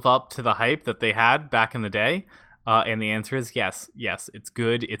still live up to the hype that they had back in the day. And the answer is yes. Yes, it's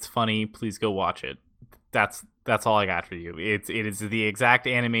good. It's funny. Please go watch it. That's all I got for you. It is the exact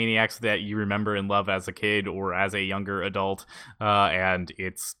Animaniacs that you remember and love as a kid or as a younger adult, and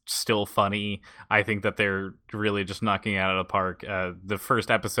it's still funny. I think that they're really just knocking it out of the park. The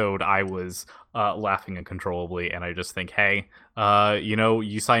first episode, I was laughing uncontrollably, and I just think, hey,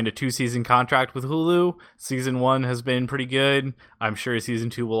 you signed a 2-season contract with Hulu. Season 1 has been pretty good. I'm sure season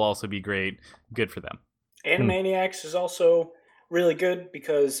 2 will also be great. Good for them. Animaniacs is also really good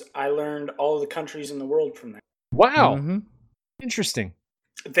because I learned all of the countries in the world from there. Wow. Mm-hmm. Interesting.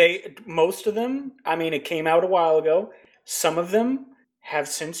 Most of them, I mean, it came out a while ago. Some of them have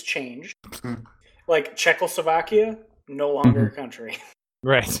since changed. Like Czechoslovakia, no longer a country.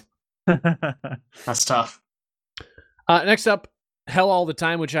 Right. That's tough. Next up, Hell All the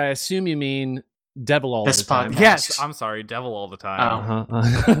Time, which I assume you mean Devil All This the Time. podcast. Yes, I'm sorry, Devil all the time.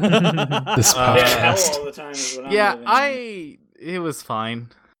 Uh-huh. This Yeah, hell podcast. all the time is what I'm Yeah, living in. it was fine.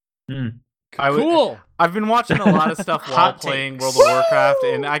 Cool. I've been watching a lot of stuff while Hot playing takes. World of Warcraft,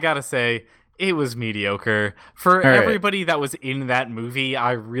 and I gotta say, it was mediocre. For All right. everybody that was in that movie,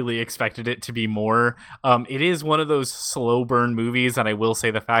 I really expected it to be more. It is one of those slow burn movies, and I will say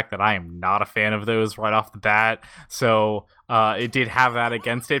the fact that I am not a fan of those right off the bat. So it did have that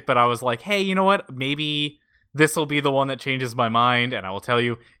against it, but I was like, hey, you know what? Maybe this will be the one that changes my mind, and I will tell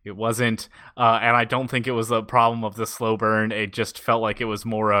you, it wasn't. And I don't think it was a problem of the slow burn. It just felt like it was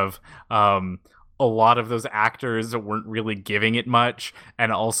more of a lot of those actors weren't really giving it much,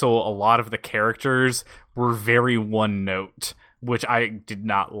 and also a lot of the characters were very one note, which I did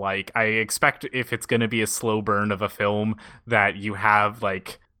not like. I expect if it's going to be a slow burn of a film that you have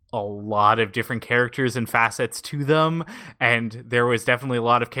like a lot of different characters and facets to them, and there was definitely a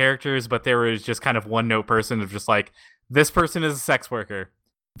lot of characters, but there was just kind of one note person of just like, this person is a sex worker.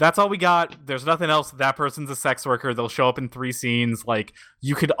 That's all we got. There's nothing else. That person's a sex worker. They'll show up in 3 scenes. Like,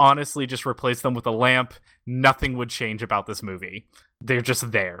 you could honestly just replace them with a lamp. Nothing would change about this movie. They're just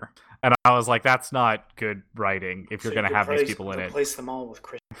there. And I was like, that's not good writing if you're going to have these people in it. Replace them all with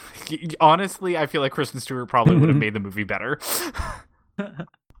Chris. Honestly, I feel like Kristen Stewart probably would have made the movie better.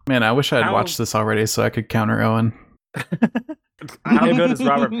 Man, I wish I had How- watched this already so I could counter Owen. How good is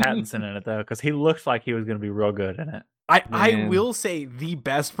Robert Pattinson in it though? Because he looked like he was going to be real good in it. I Man. will say the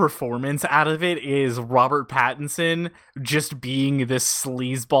best performance out of it is Robert Pattinson just being this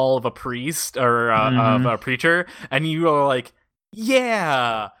sleazeball of a priest or of a preacher, and you are like,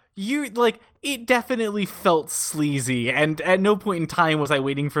 yeah, you like. It definitely felt sleazy, and at no point in time was I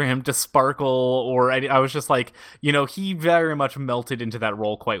waiting for him to sparkle, or I was just like, he very much melted into that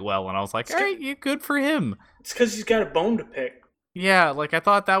role quite well, and I was like, all right, yeah, good for him. It's because he's got a bone to pick. Yeah, like I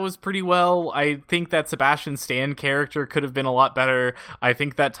thought that was pretty well. I think that Sebastian Stan character could have been a lot better. I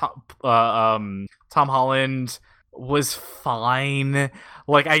think that Tom Holland was fine.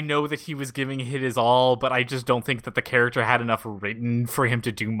 Like, I know that he was giving it his all, but I just don't think that the character had enough written for him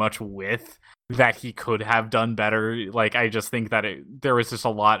to do much with that he could have done better. Like, I just think that there was just a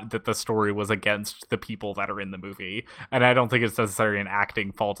lot that the story was against the people that are in the movie, and I don't think it's necessarily an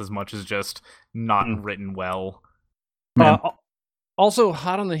acting fault as much as just not written well. Also,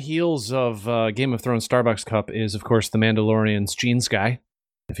 hot on the heels of Game of Thrones Starbucks Cup is, of course, The Mandalorian's Gene Sky,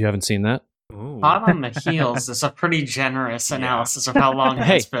 if you haven't seen that. Ooh. Hot on the heels is a pretty generous analysis of how long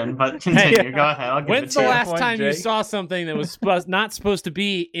Hey. it's been, but continue. Go ahead. I'll give it When's to the you. last Point, time you Jake. saw something that was not supposed to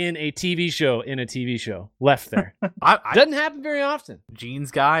be in a TV show, left there? I Doesn't happen very often. Gene's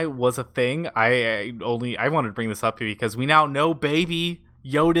guy was a thing. I wanted to bring this up because we now know Baby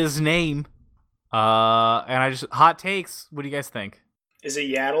Yoda's name. And I just hot takes. What do you guys think? Is it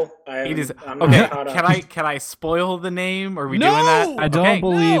Yaddle? It is. I'm not Okay, caught up. can I spoil the name? Are we No! doing that? I don't Okay.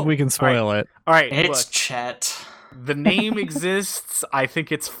 believe we can spoil it. All right, It's look, Chet. the name exists. I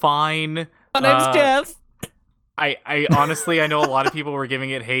think it's fine. My name's Jeff. I honestly, I know a lot of people were giving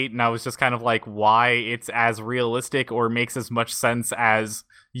it hate, and I was just kind of like, why it's as realistic or makes as much sense as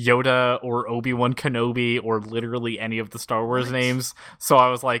Yoda or Obi-Wan Kenobi or literally any of the Star Wars names. So I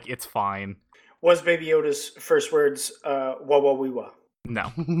was like, it's fine. Was Baby Yoda's first words, wah wah wee wah?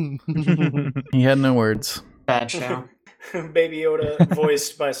 No. He had no words. Bad show. Baby Yoda,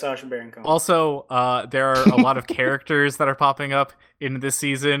 voiced by Sacha Baron Cohen. Also, there are a lot of characters that are popping up in this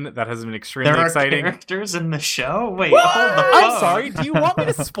season that has been extremely There are exciting. characters in the show? Wait, hold the phone. I'm sorry, do you want me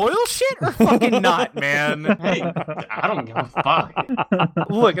to spoil shit or fucking not, man? Hey, I don't give a fuck.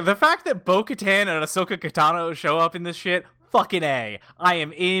 Look, the fact that Bo-Katan and Ahsoka Tano show up in this shit, fucking A. I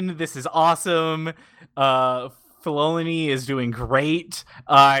am in. This is awesome. Filoni is doing great.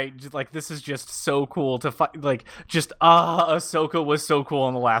 This is just so cool to Ahsoka was so cool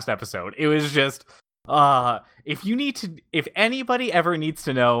in the last episode. It was just if anybody ever needs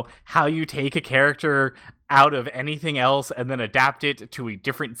to know how you take a character out of anything else and then adapt it to a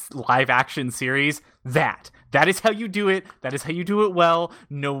different live action series, that is how you do it. That is how you do it well.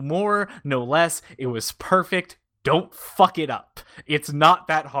 No more, no less. It was perfect. Don't fuck it up. It's not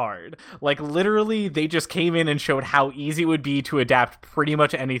that hard. Like, literally, they just came in and showed how easy it would be to adapt pretty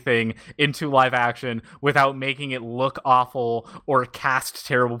much anything into live action without making it look awful or cast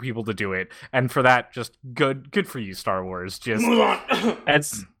terrible people to do it. And for that, just good for you, Star Wars. Just Move on.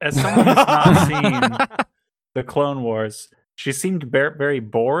 As someone who's not seen the Clone Wars, she seemed very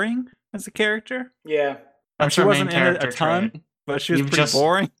boring as a character. Yeah. That's She her wasn't main in it a character ton, trait. but she was You've pretty just-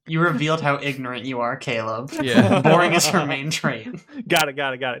 boring. You revealed how ignorant you are, Caleb. Yeah. Boring is her main trait. Got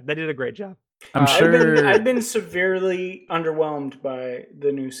it. They did a great job. I'm sure. I've been severely underwhelmed by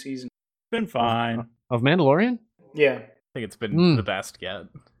the new season. Been fine. Of Mandalorian? Yeah. I think it's been the best yet.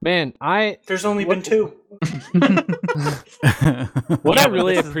 Man, There's only been 2. what I Yeah,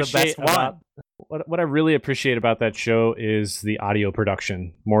 really but this is the appreciate best one. about what I really appreciate about that show is the audio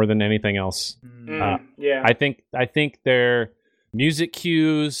production more than anything else. Yeah. I think their music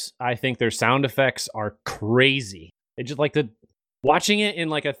cues, I think their sound effects are crazy. It just like watching it in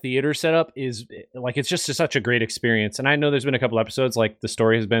like a theater setup is like it's just such a great experience. And I know there's been a couple episodes like the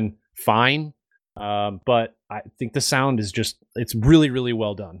story has been fine, but I think the sound is it's really, really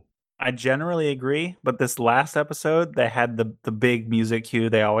well done. I generally agree, but this last episode, they had the big music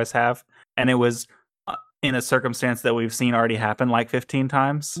cue they always have, and it was in a circumstance that we've seen already happen like 15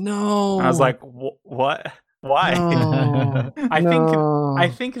 times. No, I was like, what? Why? No. I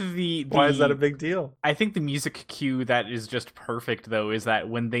think the Why is that a big deal? I think the music cue that is just perfect though is that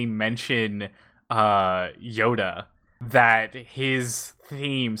when they mention Yoda, that his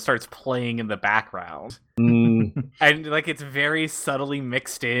theme starts playing in the background. And like it's very subtly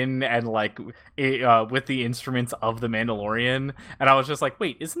mixed in and like with the instruments of the Mandalorian, and I was just like,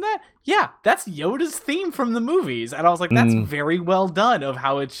 wait, isn't that that's Yoda's theme from the movies? And I was like, that's very well done of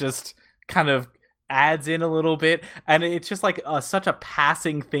how it's just kind of adds in a little bit, and it's just like such a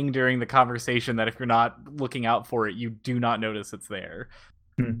passing thing during the conversation that if you're not looking out for it, you do not notice it's there.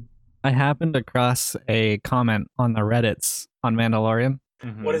 I happened across a comment on the Reddits on Mandalorian.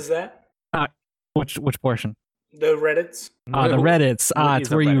 What is that? Which portion? The Reddits? The Reddits. What It's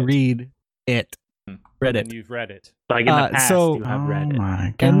is a where you Reddit? read it. Reddit. And you've read it. Like in the past, so- you have read it.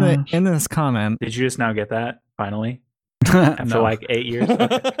 my In this comment, Did you just now get that finally gosh. after like 8 years?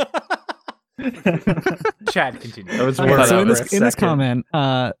 Chad, continue. That was okay, worth so it in for this a in this second. comment,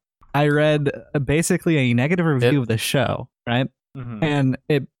 I read basically a negative review Yep. of the show, right? Mhm. And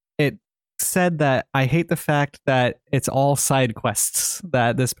it said that I hate the fact that it's all side quests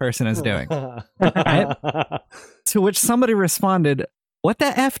that this person is doing. To which somebody responded, "What the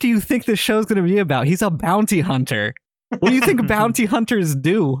F do you think this show's going to be about? He's a bounty hunter. What do you think bounty hunters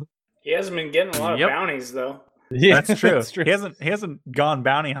do?" He hasn't been getting a lot of Yep. bounties, though. Yeah, That's true. He hasn't gone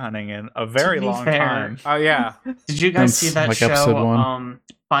bounty hunting in a very be long fair- time. Oh yeah. Did you guys see Since, that like, episode show, 1.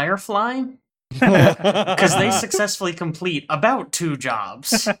 Firefly? Because they successfully complete about 2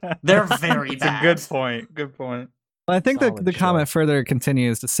 jobs. They're very It's a bad. good point. Good point. Well, I think Solid the show. comment further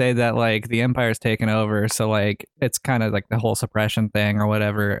continues to say that like the Empire's taken over, so like it's kind of like the whole suppression thing or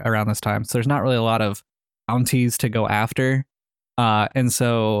whatever around this time. So there's not really a lot of bounties to go after, and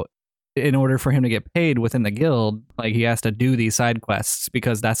so in order for him to get paid within the guild, like he has to do these side quests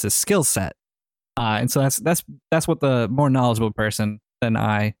because that's his skill set. And so that's what the more knowledgeable person than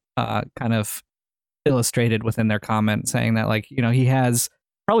I kind of illustrated within their comment, saying that like he has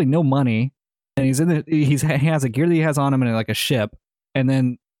probably no money. And he has a gear that he has on him and like a ship, and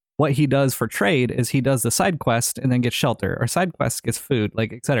then what he does for trade is he does the side quest and then gets shelter, or side quest gets food,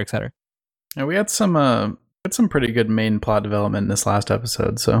 like et cetera, et cetera. And we had some pretty good main plot development in this last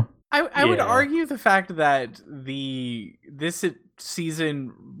episode. So I would Yeah. argue the fact that this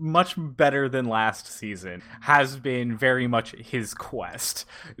season, much better than last season, has been very much his quest.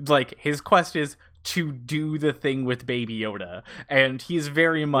 Like his quest is to do the thing with Baby Yoda, and he's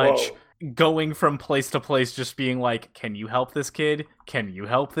very much Whoa. going from place to place, just being like, can you help this kid? Can you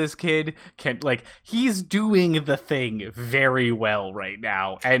help this kid? He's doing the thing very well right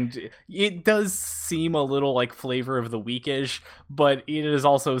now. And it does seem a little like Flavor of the Weekish, but it is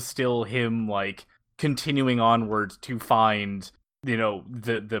also still him like continuing onward to find,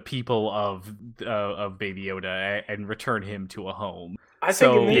 the people of Baby Yoda and return him to a home. I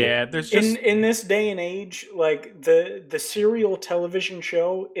think there's just in this day and age, like the serial television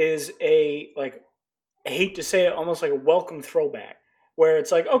show is I hate to say it, almost like a welcome throwback, where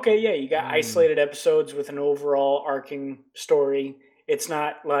it's like, okay, yeah, you got isolated episodes with an overall arcing story. It's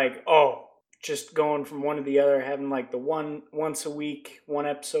not like, just going from one to the other, having like the once a week, one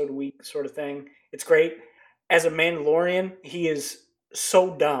episode a week sort of thing. It's great. As a Mandalorian, he is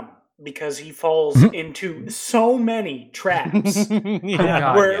so dumb because he falls into so many traps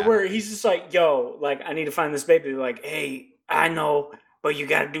where he's just like, yo, like, I need to find this baby. They're like, hey, I know, but you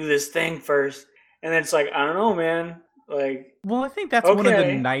got to do this thing first. And then it's like, I don't know, man. Like, well, I think that's one of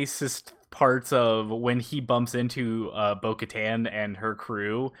the nicest parts of when he bumps into Bo-Katan and her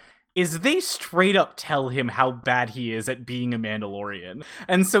crew, is they straight up tell him how bad he is at being a Mandalorian.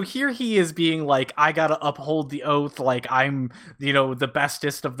 And so here he is being like, I gotta uphold the oath, like I'm, the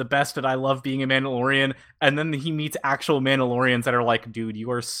bestest of the best, and I love being a Mandalorian. And then he meets actual Mandalorians that are like, dude,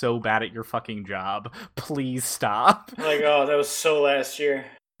 you are so bad at your fucking job. Please stop. Like, oh, that was so last year.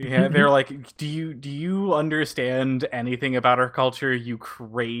 Yeah, they're like, do you understand anything about our culture, you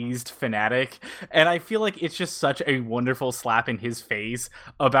crazed fanatic? And I feel like it's just such a wonderful slap in his face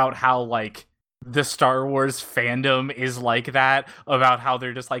about how, like, the Star Wars fandom is like that, about how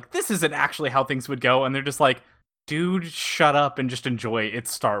they're just like, this isn't actually how things would go, and they're just like, dude, shut up and just enjoy it.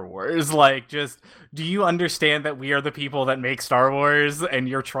 It's Star Wars. Like, just, do you understand that we are the people that make Star Wars, and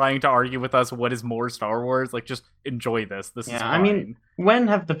you're trying to argue with us what is more Star Wars? Like, just enjoy this. This is fine. I mean, when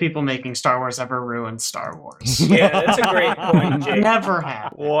have the people making Star Wars ever ruined Star Wars? Yeah, that's a great point, Jake. Never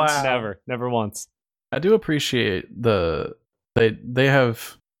happened. Wow. Never once. I do appreciate they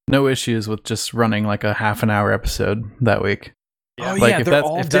have no issues with just running like a half an hour episode that week. Yeah. Like if they're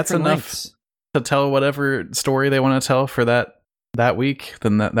all that's different enough lengths. to tell whatever story they want to tell for that week,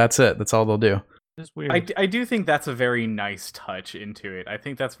 then that's it. That's all they'll do. It's weird. I do think that's a very nice touch into it. I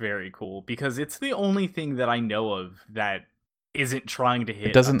think that's very cool because it's the only thing that I know of that isn't trying to hit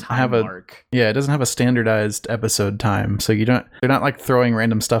It doesn't a time have mark. It doesn't have a standardized episode time, so they're not like throwing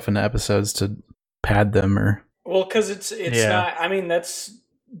random stuff into episodes to pad them or. Well, because it's not. I mean, that's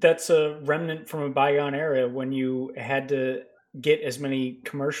a remnant from a bygone era when you had to get as many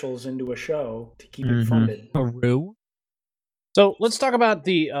commercials into a show to keep it funded. So let's talk about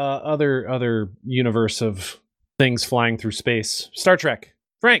the other universe of things flying through space. Star Trek.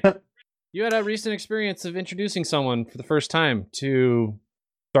 Frank, you had a recent experience of introducing someone for the first time to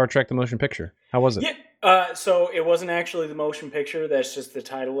Star Trek the motion picture. How was it? Yeah. So it wasn't actually the motion picture. That's just the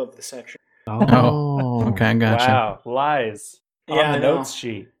title of the section. Oh, okay, gotcha. Wow, lies. Yeah, On I the know. notes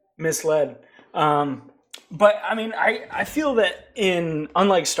sheet. Misled. But I mean, I feel that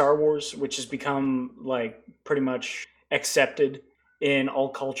unlike Star Wars, which has become like pretty much accepted in all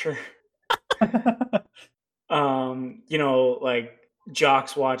culture, like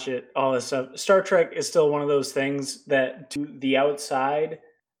jocks watch it, all this stuff. Star Trek is still one of those things that to the outside,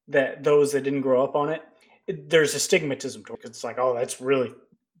 that those that didn't grow up on it, there's a stigmatism towards it. It's like, oh, that's really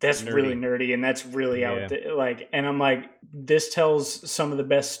nerdy and that's really out there. Like, and I'm like, this tells some of the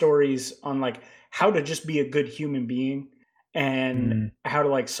best stories on like how to just be a good human being and how to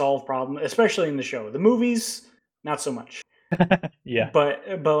like solve problems, especially in the show. The movies, not so much. Yeah. But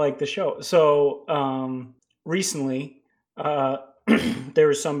like the show. So recently there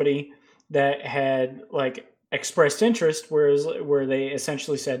was somebody that had like expressed interest, where they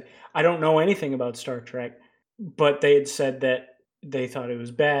essentially said, I don't know anything about Star Trek, but they had said that they thought it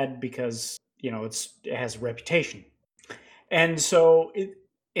was bad because, it has a reputation. And so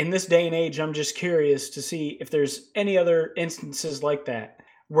in this day and age, I'm just curious to see if there's any other instances like that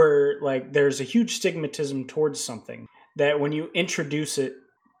where like there's a huge stigmatism towards something that when you introduce it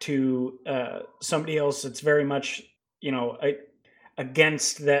to somebody else that's very much,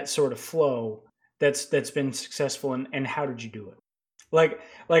 against that sort of flow that's been successful, and how did you do it? Like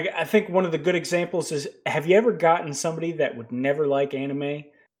I think one of the good examples is, have you ever gotten somebody that would never like anime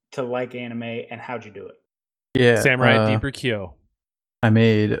to like anime, and how'd you do it? Yeah, Samurai Deeper Kyo. I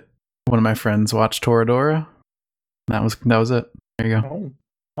made one of my friends watch Toradora. That was it. There you go.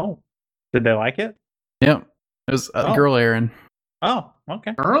 Oh. Did they like it? Yep. It was Girl Aaron. Oh,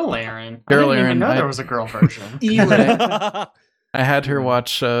 okay. Girl Aaron? Girl I didn't even Aaron, know there was a girl version. I had her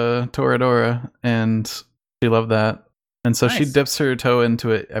watch Toradora, and she loved that. And so she Nice. dips her toe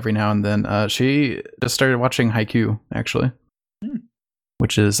into it every now and then. She just started watching Haikyuu, actually,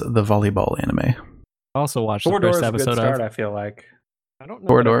 which is the volleyball anime. I also watched Four the Door first is a good episode start, of. I feel like. I don't know.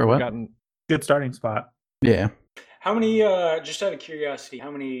 Four that I've door, ever what? gotten- Good starting spot. Yeah. How many? Just out of curiosity,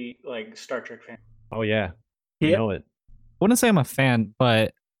 how many like Star Trek fans? Oh yeah, you Yeah. know it. Wouldn't say I'm a fan,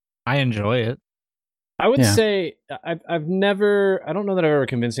 but I enjoy it. I would Yeah. say I've never. I don't know that I've ever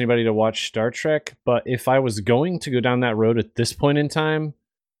convinced anybody to watch Star Trek, but if I was going to go down that road at this point in time,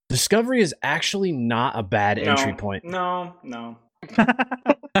 Discovery is actually not a bad entry point. No.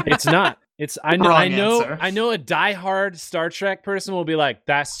 It's not. It's I know Wrong I know answer. I know a diehard Star Trek person will be like,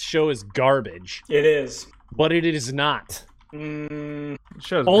 that show is garbage, It is. but it is not. Mm,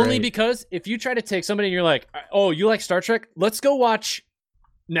 Show's Only great. because if you try to take somebody and you're like, oh, you like Star Trek? Let's go watch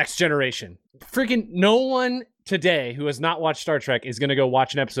Next Generation. Freaking no one today who has not watched Star Trek is going to go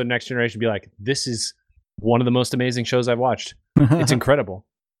watch an episode of Next Generation and be like, this is one of the most amazing shows I've watched. It's incredible.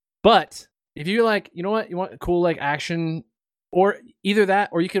 But if you're like, you know what, you want cool like action, or either that,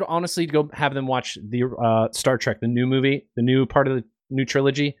 or you could honestly go have them watch the Star Trek, the new movie, the new part of the new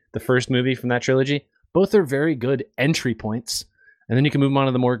trilogy, the first movie from that trilogy. Both are very good entry points, and then you can move on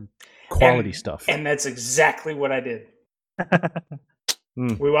to the more quality stuff. and that's exactly what I did.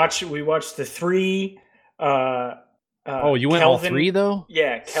 Mm. We watched the three. Oh, you went all Kelvin- three though?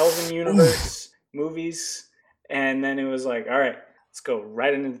 Yeah, Kelvin Universe movies, and then it was like, all right, let's go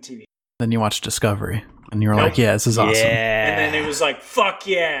right into the TV. Then you watch Discovery, and you're Nope. like, yeah, this is awesome. And then it was like, fuck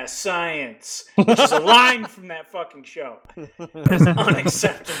yeah, science, which is a line from that fucking show. It's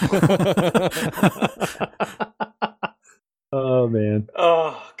unacceptable. Oh man.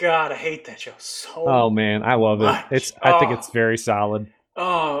 Oh god, I hate that show so. Oh man, I love it. much. I think Oh. it's very solid.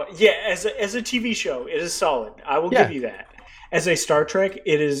 Oh yeah, as a TV show, it is solid. I will Yeah. give you that. As a Star Trek,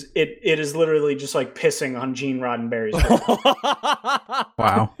 it is literally just like pissing on Gene Roddenberry's grave.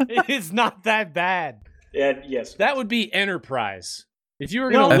 Wow. It is not that bad. Yeah, yes. That would be Enterprise. If you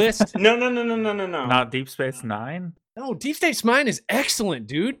were No. gonna list, No. Not Deep Space Nine? no, Deep Space Mine is excellent,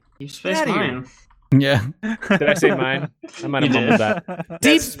 dude. Deep Space Get outta here. Nine. Yeah. Did I say mine? I might have You mumbled did. that.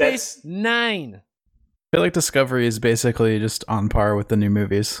 Deep That's- Space Nine. I feel like Discovery is basically just on par with the new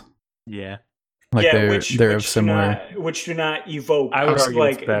movies. Yeah. Like yeah, they're of similar. which do not evoke I would argue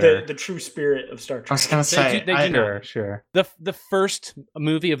like it's better. the true spirit of Star I Trek. was gonna say, they do Sure, sure. The first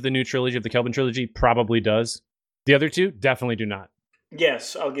movie of the new trilogy of the Kelvin trilogy probably does. The other two definitely do not.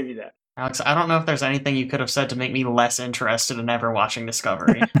 Yes, I'll give you that. Alex, I don't know if there's anything you could have said to make me less interested in ever watching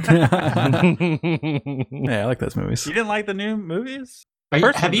Discovery. Yeah, I like those movies. You didn't like the new movies? Have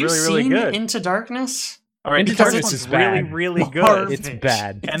one's you really, really seen good. Into Darkness? All right, Into the first Darkness one's is really, bad. really good. Garbage. It's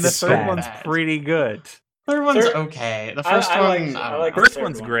bad. And the It's third bad. one's pretty good. Third one's Third- okay. The first I one, like- I don't I know. like the First third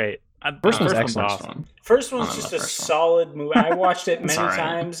one's one. great. First one's First excellent. one. First one's I just love a the first one. solid movie. I watched it It's many alright.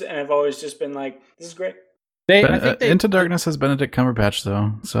 times, and I've always just been like, "This is great." I think they Into Darkness has Benedict Cumberbatch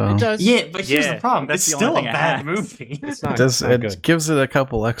though, so It does. Yeah, but here's Yeah, the problem. that's It's the still only a thing it bad has. movie. It's not, it does. not It good. gives it a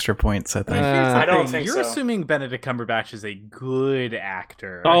couple extra points, I think. I don't Thing, think you're so. assuming Benedict Cumberbatch is a good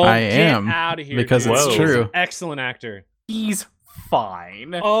actor. Oh, I get am, out of here, because dude. it's He's true. an excellent actor. He's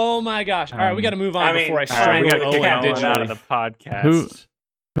fine. Oh my gosh! All right, we got to move on I mean, before I all right, strangle we gotta kick Owen Owen out of digitally. the podcast.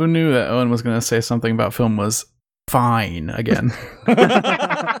 Who knew that Owen was going to say something about film was fine again?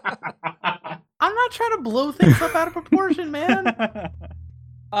 I'm not trying to blow things up out of proportion, man.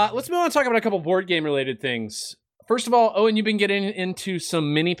 Let's move on and talk about a couple board game related things. First of all, Owen, you've been getting into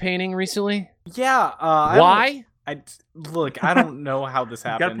some mini painting recently. Yeah. Why? Look, I don't know how this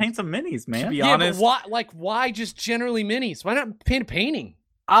You gotta happened. paint some minis, man. To be Yeah, but honest, why? Like, why just generally minis? Why not paint a painting?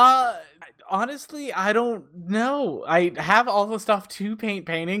 honestly, I don't know. I have all the stuff to paint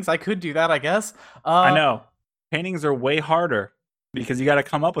paintings. I could do that, I guess. I know. Paintings are way harder because you gotta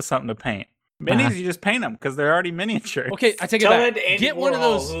come up with something to paint. Minis, you just paint them because they're already miniature. Okay, I take it Tell back. that to Andy Get one of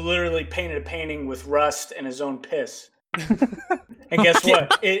Warhol, those. who literally painted a painting with rust and his own piss. And guess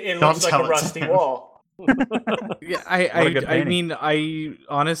what? It Don't looks like tell a it to rusty him. wall. Yeah, What a good I painting. mean, I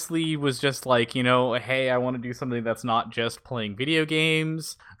honestly was just like, hey, I want to do something that's not just playing video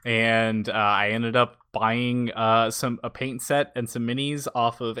games, and I ended up buying a paint set and some minis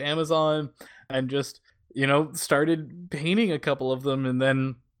off of Amazon, and just started painting a couple of them, and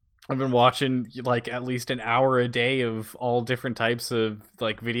then I've been watching like at least an hour a day of all different types of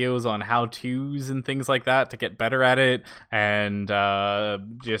like videos on how-tos and things like that to get better at it, and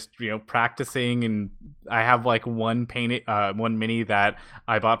just practicing. And I have like one mini that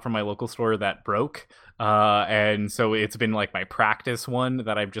I bought from my local store that broke, and so it's been like my practice one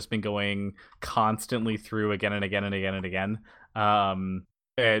that I've just been going constantly through again and again and again and again.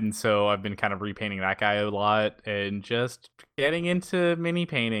 And so I've been kind of repainting that guy a lot and just getting into mini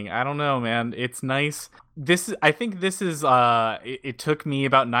painting. I don't know, man. It's nice. I think this is it took me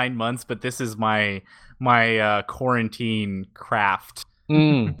about 9 months, but this is my quarantine craft.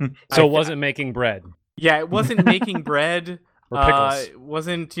 So it wasn't making bread. Yeah, it wasn't making bread. Or pickles. It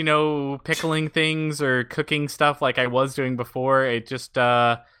wasn't, pickling things or cooking stuff like I was doing before. It just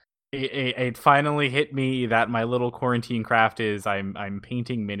it finally hit me that my little quarantine craft is I'm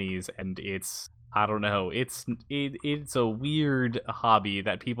painting minis, and it's, I don't know, it's a weird hobby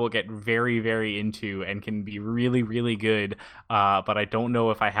that people get very, very into and can be really, really good. But I don't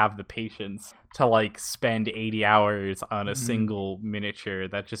know if I have the patience to like spend 80 hours on a single miniature.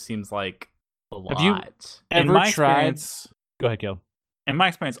 That just seems like a lot. Have you ever tried? Experience, Go ahead, Gil. in my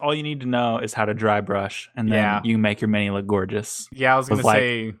experience, all you need to know is how to dry brush, and then you can make your mini look gorgeous. Yeah, I was gonna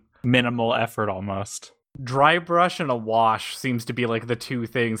say minimal effort almost. Dry brush and a wash seems to be like the two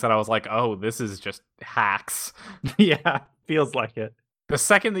things that I was like, oh, this is just hacks. Yeah, feels like it. The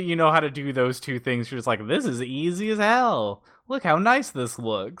second that you know how to do those two things, you're just like, this is easy as hell. Look how nice this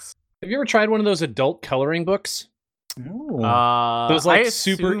looks. Have you ever tried one of those adult coloring books? Those like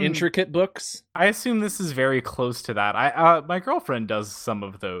super intricate books? I assume this is very close to that. My girlfriend does some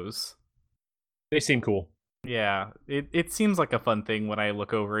of those. They seem cool. Yeah, it seems like a fun thing when I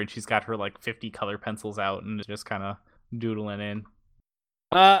look over and she's got her like 50 color pencils out and just kind of doodling in.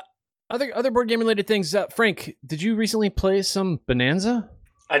 Other board game related things. Frank, did you recently play some Bonanza?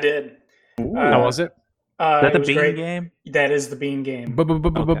 I did. How was it? Is that the was bean great. game? That is the bean game.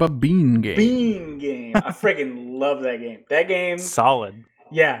 Bean game. Bean game. I friggin' love that game. That game. Solid.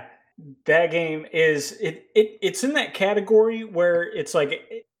 Yeah, that game is it's in that category where it's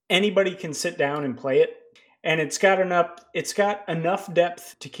like anybody can sit down and play it, and it's got enough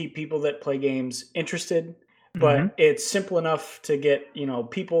depth to keep people that play games interested, but it's simple enough to get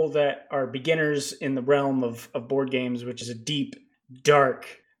people that are beginners in the realm of board games, which is a deep, dark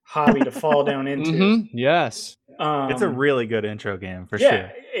hobby to fall down into. Yes. It's a really good intro game for sure.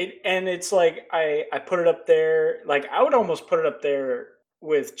 And it's like I put it up there. Like I would almost put it up there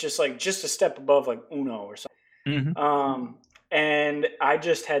with just a step above like Uno or something. And I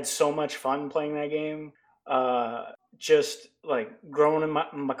just had so much fun playing that game. Just like growing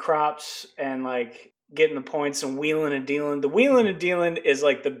in my crops and like getting the points and wheeling and dealing. The wheeling and dealing is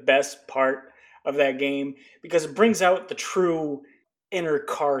like the best part of that game because it brings out the true inner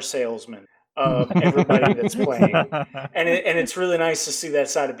car salesman of everybody that's playing, and it's really nice to see that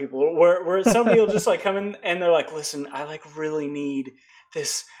side of people where somebody will just like come in and they're like, listen, I like really need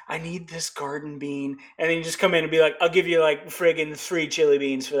this, I need this garden bean, and then you just come in and be like, I'll give you like friggin' 3 chili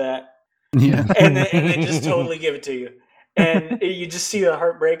beans for that, and they just totally give it to you, and you just see the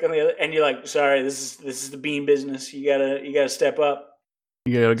heartbreak on the other, and you're like, sorry, this is the bean business, you gotta step up.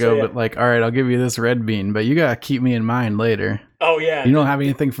 You gotta go, but like, all right, I'll give you this red bean, but you gotta keep me in mind later. Oh yeah, you don't have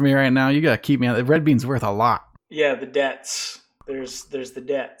anything for me right now. You gotta keep me on. The red bean's worth a lot. Yeah, the debts. There's the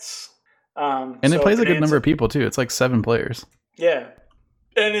debts. And it plays a good number of people too. It's like 7 players. Yeah,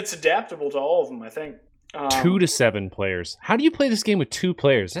 and it's adaptable to all of them, I think. 2 to 7 players. How do you play this game with 2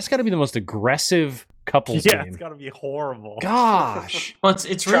 players? That's got to be the most aggressive couples game. Yeah, it's got to be horrible. Gosh. Well,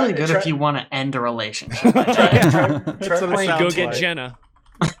 it's really good if you want to end a relationship. Try playing Go get Jenna.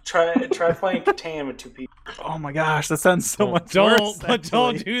 Try playing Catan with 2 people. Oh my gosh, that sounds so much worse.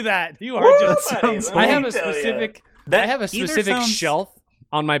 Don't do that. You are just. I have a specific shelf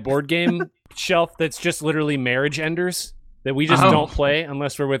on my board game shelf that's just literally marriage enders that we just don't play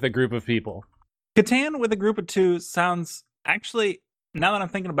unless we're with a group of people. Catan with a group of 2 sounds actually. Now that I'm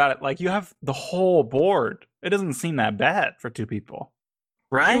thinking about it, like you have the whole board. It doesn't seem that bad for 2 people.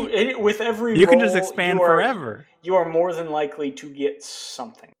 Right? With every you roll, can just expand forever. You are more than likely to get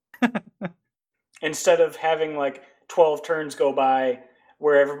something. Instead of having like 12 turns go by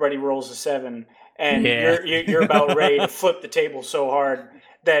where everybody rolls a 7 and you're about ready to flip the table so hard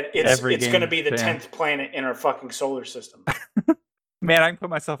that it's going to be the 10th planet in our fucking solar system. Man, I can put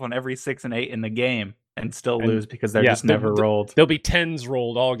myself on every 6 and 8 in the game and still lose because they're just never rolled. There'll be 10s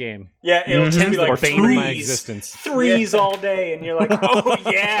rolled all game. Yeah, it'll just be like threes all day, and you're like, oh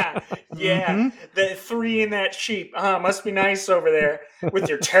yeah, the 3 in that sheep. Must be nice over there with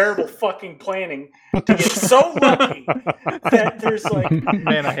your terrible fucking planning to get so lucky that there's like,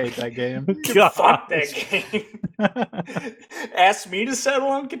 man, I hate that game. Fuck that game. Ask me to settle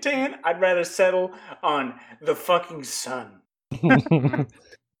on Catan, I'd rather settle on the fucking sun.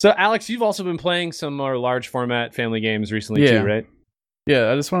 So, Alex, you've also been playing some more large format family games recently too, right?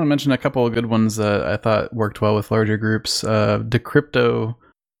 Yeah, I just want to mention a couple of good ones that I thought worked well with larger groups. Decrypto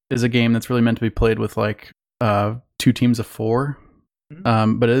is a game that's really meant to be played with like 2 teams of 4.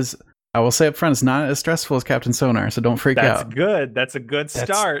 But it is, I will say up front, it's not as stressful as Captain Sonar, so don't freak That's out. good. That's a good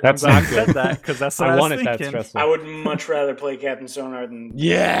start. that's I'm glad not you said good. that because that's what I I was want it that thinking. stressful. I would much rather play Captain Sonar than.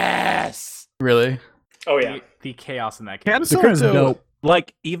 Yes. Really? Oh yeah. The chaos in that game. Captain was Sonar is dope.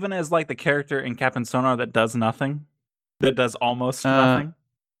 Like even as like the character in Captain Sonar that does nothing, that does almost nothing.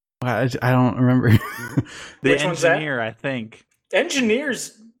 I don't remember. The Which one's that? engineer, I think,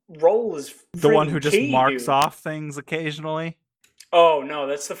 Engineer's role is the one who freaking just key, marks dude. off things occasionally. Oh no,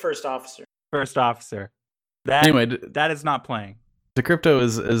 that's the first officer. First officer. That Anyway, that is not playing. Decrypto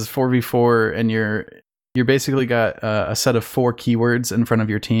is 4v4, and you're basically got a set of 4 keywords in front of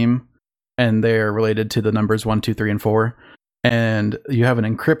your team, and they are related to the numbers 1, 2, 3, and 4. And you have an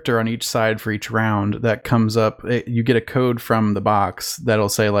encryptor on each side for each round that comes up. You get a code from the box that'll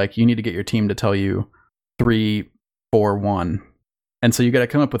say like you need to get your team to tell you 3, 4, 1. And so you got to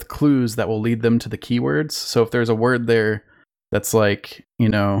come up with clues that will lead them to the keywords. So if there's a word there that's like,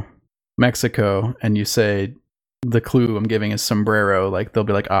 Mexico, and you say the clue I'm giving is sombrero, like they'll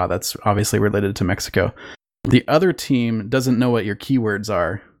be like, that's obviously related to Mexico. The other team doesn't know what your keywords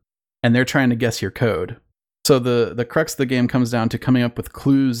are, and they're trying to guess your code. So the crux of the game comes down to coming up with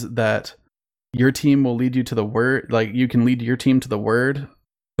clues that your team will lead you to the word. Like you can lead your team to the word,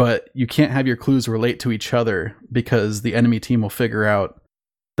 but you can't have your clues relate to each other because the enemy team will figure out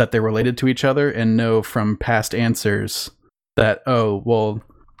that they're related to each other and know from past answers that,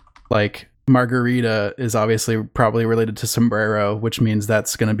 like margarita is obviously probably related to sombrero, which means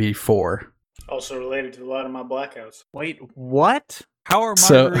that's going to be 4. Also related to a lot of my blackouts. Wait, what? How are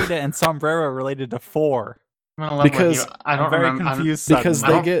So- margarita and sombrero related to 4? I'm gonna level Because with you. I don't I'm very remember. confused. because I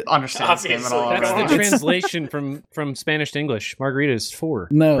they don't get understand this game at all. Obviously. That's the It's- translation from Spanish to English. Margarita is 4.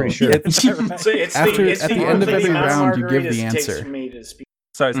 no. Pretty sure. it's- So it's After- it's at the end of it's every amount round, you give margaritas the it takes answer. for me to speak.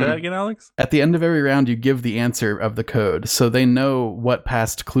 Sorry, say Mm. that again, Alex? At the end of every round, you give the answer of the code, so they know what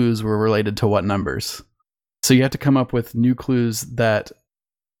past clues were related to what numbers. So you have to come up with new clues that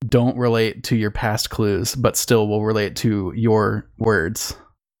don't relate to your past clues, but still will relate to your words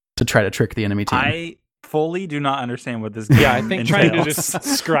to try to trick the enemy team. I fully do not understand what this game Yeah, I think trying to entails. just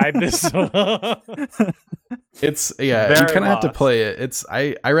describe this. It's you Very kind of have to lost. play it. It's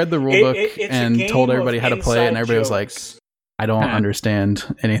I read the rule book It's a and game told of everybody how to play it, and inside everybody was like, jokes. I don't Yeah.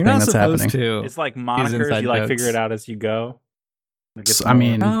 understand anything You're not that's supposed happening. to. It's like These monikers. inside You like jokes. figure it out as you go. It gets I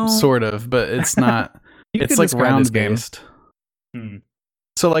mean, No. sort of, but it's not. You It's could like describe round this game. based. Hmm.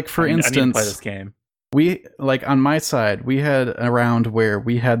 So, like for I need to play this instance, game. we like on my side, we had a round where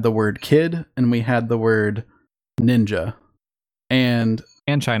we had the word kid and we had the word ninja, and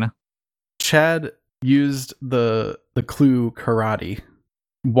And China. Chad used the clue karate,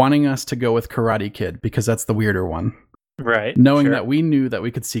 wanting us to go with Karate Kid because that's the weirder one. Right. Knowing sure. that we knew that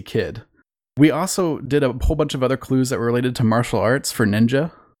we could see kid. We also did a whole bunch of other clues that were related to martial arts for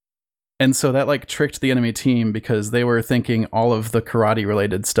ninja. And so that like tricked the enemy team because they were thinking all of the karate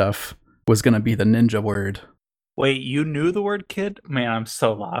related stuff was going to be the ninja word. Wait, you knew the word kid? Man, I'm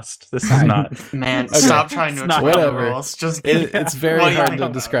so lost. This is not. Man, Okay. stop trying to It's not- explain the Whatever. rules. Just It's very What do you hard think to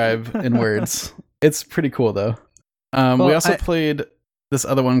about it? describe in words. It's pretty cool though. We Well, also I- played this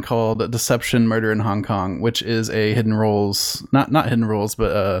other one called Deception Murder in Hong Kong, which is a hidden roles, not hidden roles,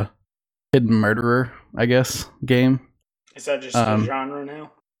 but a hidden murderer, I guess, game. Is that just Um, a genre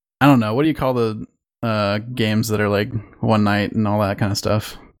now? I don't know. What do you call the games that are like one night and all that kind of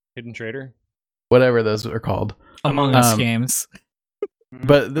stuff? Hidden Trader. Whatever those are called. Among Us Um, games.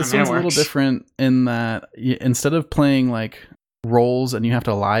 But this I mean, one's it a little works. different in that instead of playing like roles and you have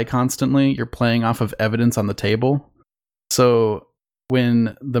to lie constantly, you're playing off of evidence on the table. So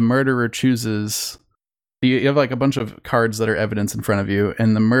when the murderer chooses, you have like a bunch of cards that are evidence in front of you,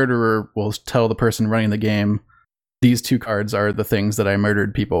 and the murderer will tell the person running the game, these 2 cards are the things that I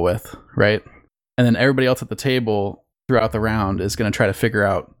murdered people with, right? And then everybody else at the table throughout the round is going to try to figure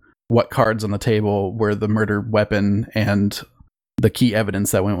out what cards on the table were the murder weapon and the key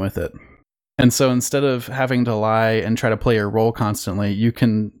evidence that went with it. And so instead of having to lie and try to play your role constantly, you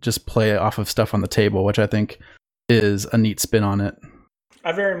can just play off of stuff on the table, which I think is a neat spin on it.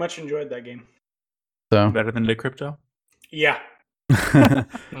 I very much enjoyed that game. So Better than Decrypto? Yeah. I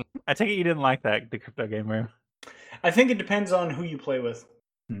take it you didn't like that Decrypto game, right? I think it depends on who you play with.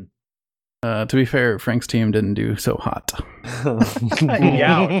 to be fair, Frank's team didn't do so hot.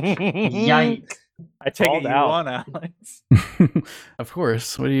 Yikes. I take Called it you out. won, Alex. Of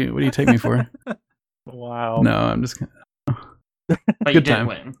course. What do you take me for? Wow. No, I'm just kidding. But you Good did time.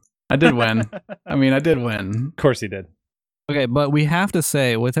 win. I did win. I mean, I did win. Of course he did. Okay, but we have to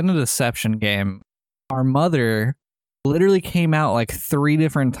say, within a deception game, our mother literally came out like 3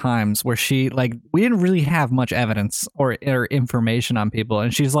 different times where she like we didn't really have much evidence or information on people,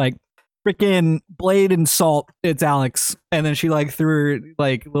 and she's like, freaking Blade and Salt, it's Alex, and then she like threw her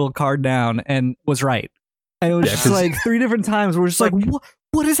like little card down and was right. And it was just like 3 different times we're just like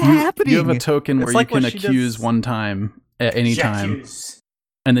what is happening? You have a token where like you can what she accuse does- one time at any time, J'accuse.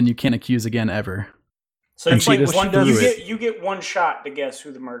 and then you can't accuse again ever. So And it's she like just one, threw you it. get one shot to guess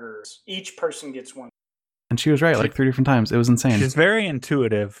who the murderer is. Each person gets one. And she was right like 3 different times. It was insane. She's very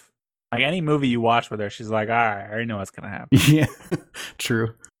intuitive. Like any movie you watch with her, she's like, all right, I already know what's gonna happen. Yeah,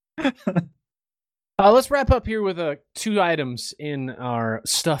 true. Let's wrap up here with 2 items in our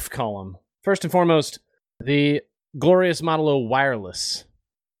stuff column. First and foremost, the glorious Model O wireless.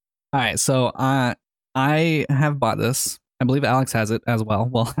 All right, so I have bought this. I believe Alex has it as well.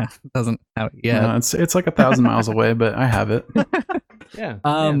 Well, doesn't have it yet. No, it's like 1,000 miles away, but I have it. Yeah.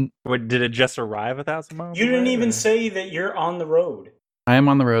 Wait, did it just arrive 1,000 miles? You didn't away, even or- say that you're on the road. I am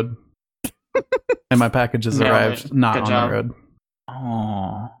on the road, and my package has Nailed arrived it. not Good on job. the road.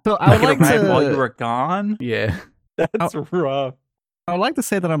 Oh, So I would like arrived while you to were gone. Yeah, That's rough. I would like to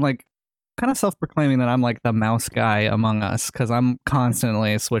say that I'm like kind of self-proclaiming that I'm like the mouse guy among us because I'm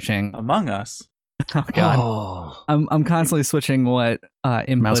constantly switching. Among Us. Oh god. Oh. I'm constantly switching what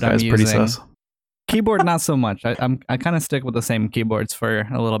input mouse I'm guy's pretty using. sus. Keyboard not so much. I kind of stick with the same keyboards for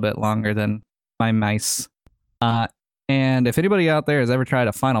a little bit longer than my mice. And if anybody out there has ever tried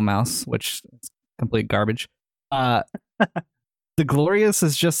a Final Mouse, which is complete garbage, the Glorious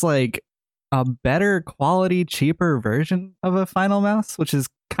is just like a better quality, cheaper version of a Final Mouse, which is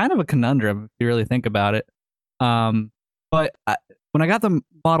kind of a conundrum if you really think about it. But when I got the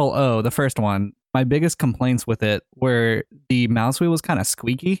Model O, the first one, my biggest complaints with it were the mouse wheel was kind of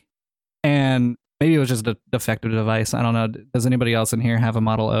squeaky, and maybe it was just a defective device. I don't know. Does anybody else in here have a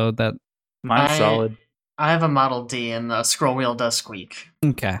Model O that? Mine's I- solid. I have a Model D, and the scroll wheel does squeak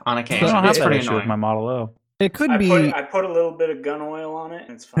Okay, on I occasion. don't have It's that pretty issue with annoying. my Model O. it could I be. put a little bit of gun oil on it,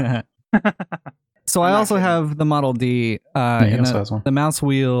 and it's fine. So I'm I not also kidding. have the Model D, he and also has one. the mouse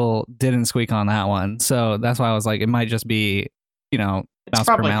wheel didn't squeak on that one. So that's why I was like, it might just be, It's mouse per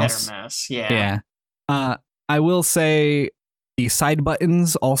probably mouse. hit or miss. Yeah. Yeah. I will say the side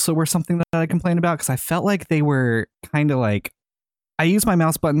buttons also were something that I complained about because I felt like they were kind of like, I use my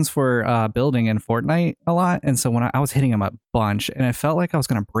mouse buttons for building in Fortnite a lot. And so when I was hitting them a bunch and it felt like I was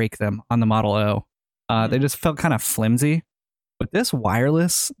going to break them on the Model O, they just felt kind of flimsy. But this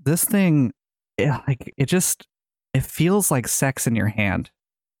wireless, this thing, it feels like sex in your hand.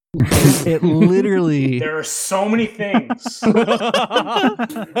 It literally. There are so many things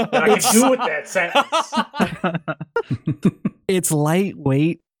that I can do with that sentence. It's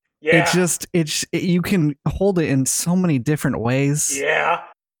lightweight. Yeah. You can hold it in so many different ways. Yeah.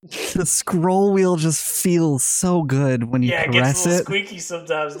 The scroll wheel just feels so good when you Yeah, it gets a press little it. squeaky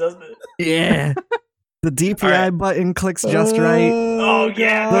sometimes, doesn't it? Yeah. The DPI All right. button clicks just right. Oh,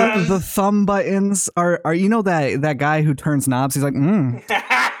 yeah. The thumb buttons are that guy who turns knobs. He's like,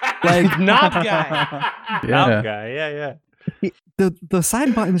 Like knob guy. Knob guy. Yeah. the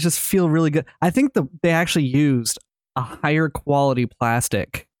side buttons just feel really good. I think they actually used a higher quality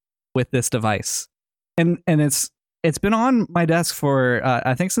plastic with this device, and it's been on my desk for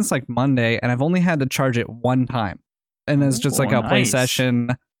I think since like Monday, and I've only had to charge it one time, and it's just like a play nice. session.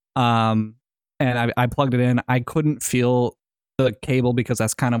 And I plugged it in. I couldn't feel the cable because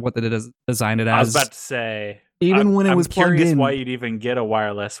that's kind of what they designed it as. I was about to say. Even when it I'm was plugged curious in. why you'd even get a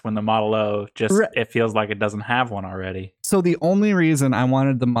wireless when the Model O just Right. it feels like it doesn't have one already. So the only reason I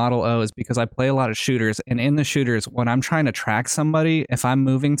wanted the Model O is because I play a lot of shooters, and in the shooters, when I'm trying to track somebody, if I'm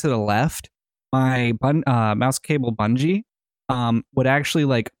moving to the left, my mouse cable bungee would actually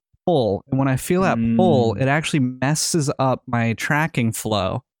like pull, and when I feel that pull, it actually messes up my tracking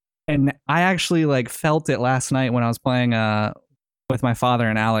flow. And I actually like felt it last night when I was playing with my father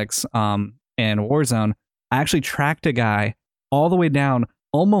and Alex in Warzone. I actually tracked a guy all the way down,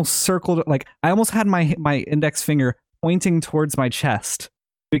 almost circled, like I almost had my index finger pointing towards my chest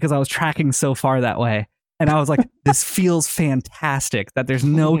because I was tracking so far that way. And I was like, this feels fantastic that there's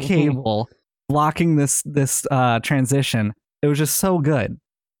no cable blocking this transition. It was just so good.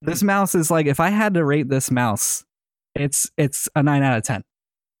 This mouse is like, if I had to rate this mouse, it's a 9 out of 10.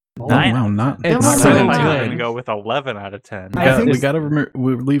 Oh, wow, It's not so really. I might good. even go with 11 out of 10. I think- We gotta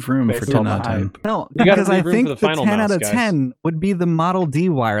leave room for Based 10 on out of the 10. hype. No, You gotta because I leave room think for the the final 10 mouse, out of guys. 10 would be the Model D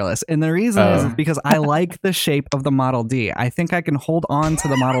wireless. And the reason is Oh. because I like the shape of the Model D. I think I can hold on to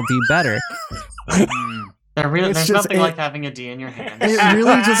the Model D better. It's There's just- nothing it- like having a D in your hand. It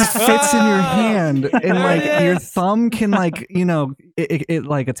really just fits in your hand, and like your thumb can like it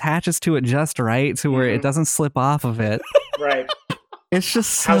like attaches to it just right to where it doesn't slip off of it. Right. It's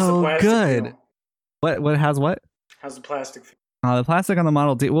just How's the so plastic good. feel? What has what? How's the plastic feel? The plastic on the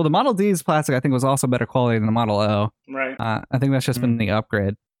Model D. Well, the Model D's plastic I think was also better quality than the Model O. Right. I think that's just been the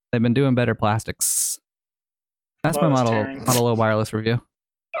upgrade. They've been doing better plastics. That's my Loves Model tearing. O wireless review.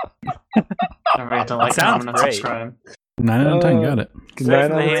 Everybody to like, Sounds comment, and great. subscribe. 9 out of 10 got it. Safe 9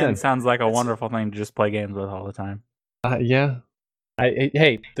 in out the of 10. hand sounds like a wonderful thing to just play games with all the time. Yeah.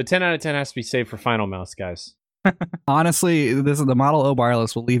 Hey, the 10 out of 10 has to be saved for Final Mouse, guys. Honestly, this is the Model O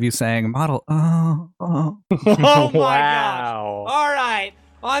wireless will leave you saying Model O. Oh my gosh. Wow. All right.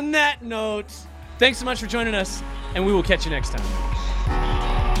 On that note, thanks so much for joining us, and we will catch you next time.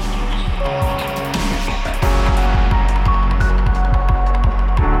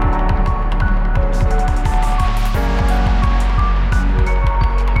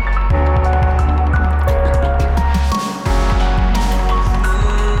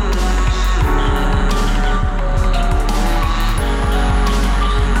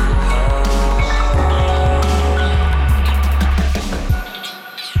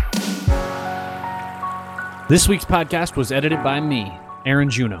 This week's podcast was edited by me, Aaron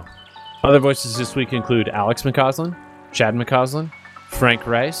Juno. Other voices this week include Alex McCausland, Chad McCausland, Frank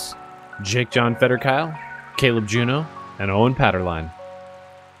Rice, Jake John Fetterkyle, Caleb Juno, and Owen Patterline.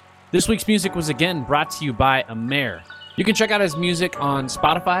 This week's music was again brought to you by Amer. You can check out his music on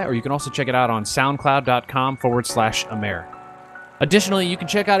Spotify, or you can also check it out on soundcloud.com/Amer. Additionally, you can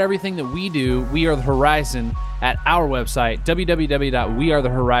check out everything that we do, We Are the Horizon, at our website,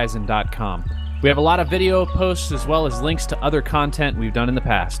 www.wearethehorizon.com. We have a lot of video posts as well as links to other content we've done in the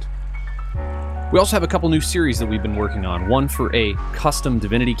past. We also have a couple new series that we've been working on, one for a custom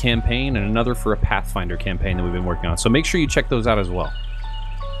Divinity campaign and another for a Pathfinder campaign that we've been working on. So make sure you check those out as well.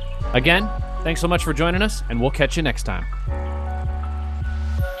 Again, thanks so much for joining us, and we'll catch you next time.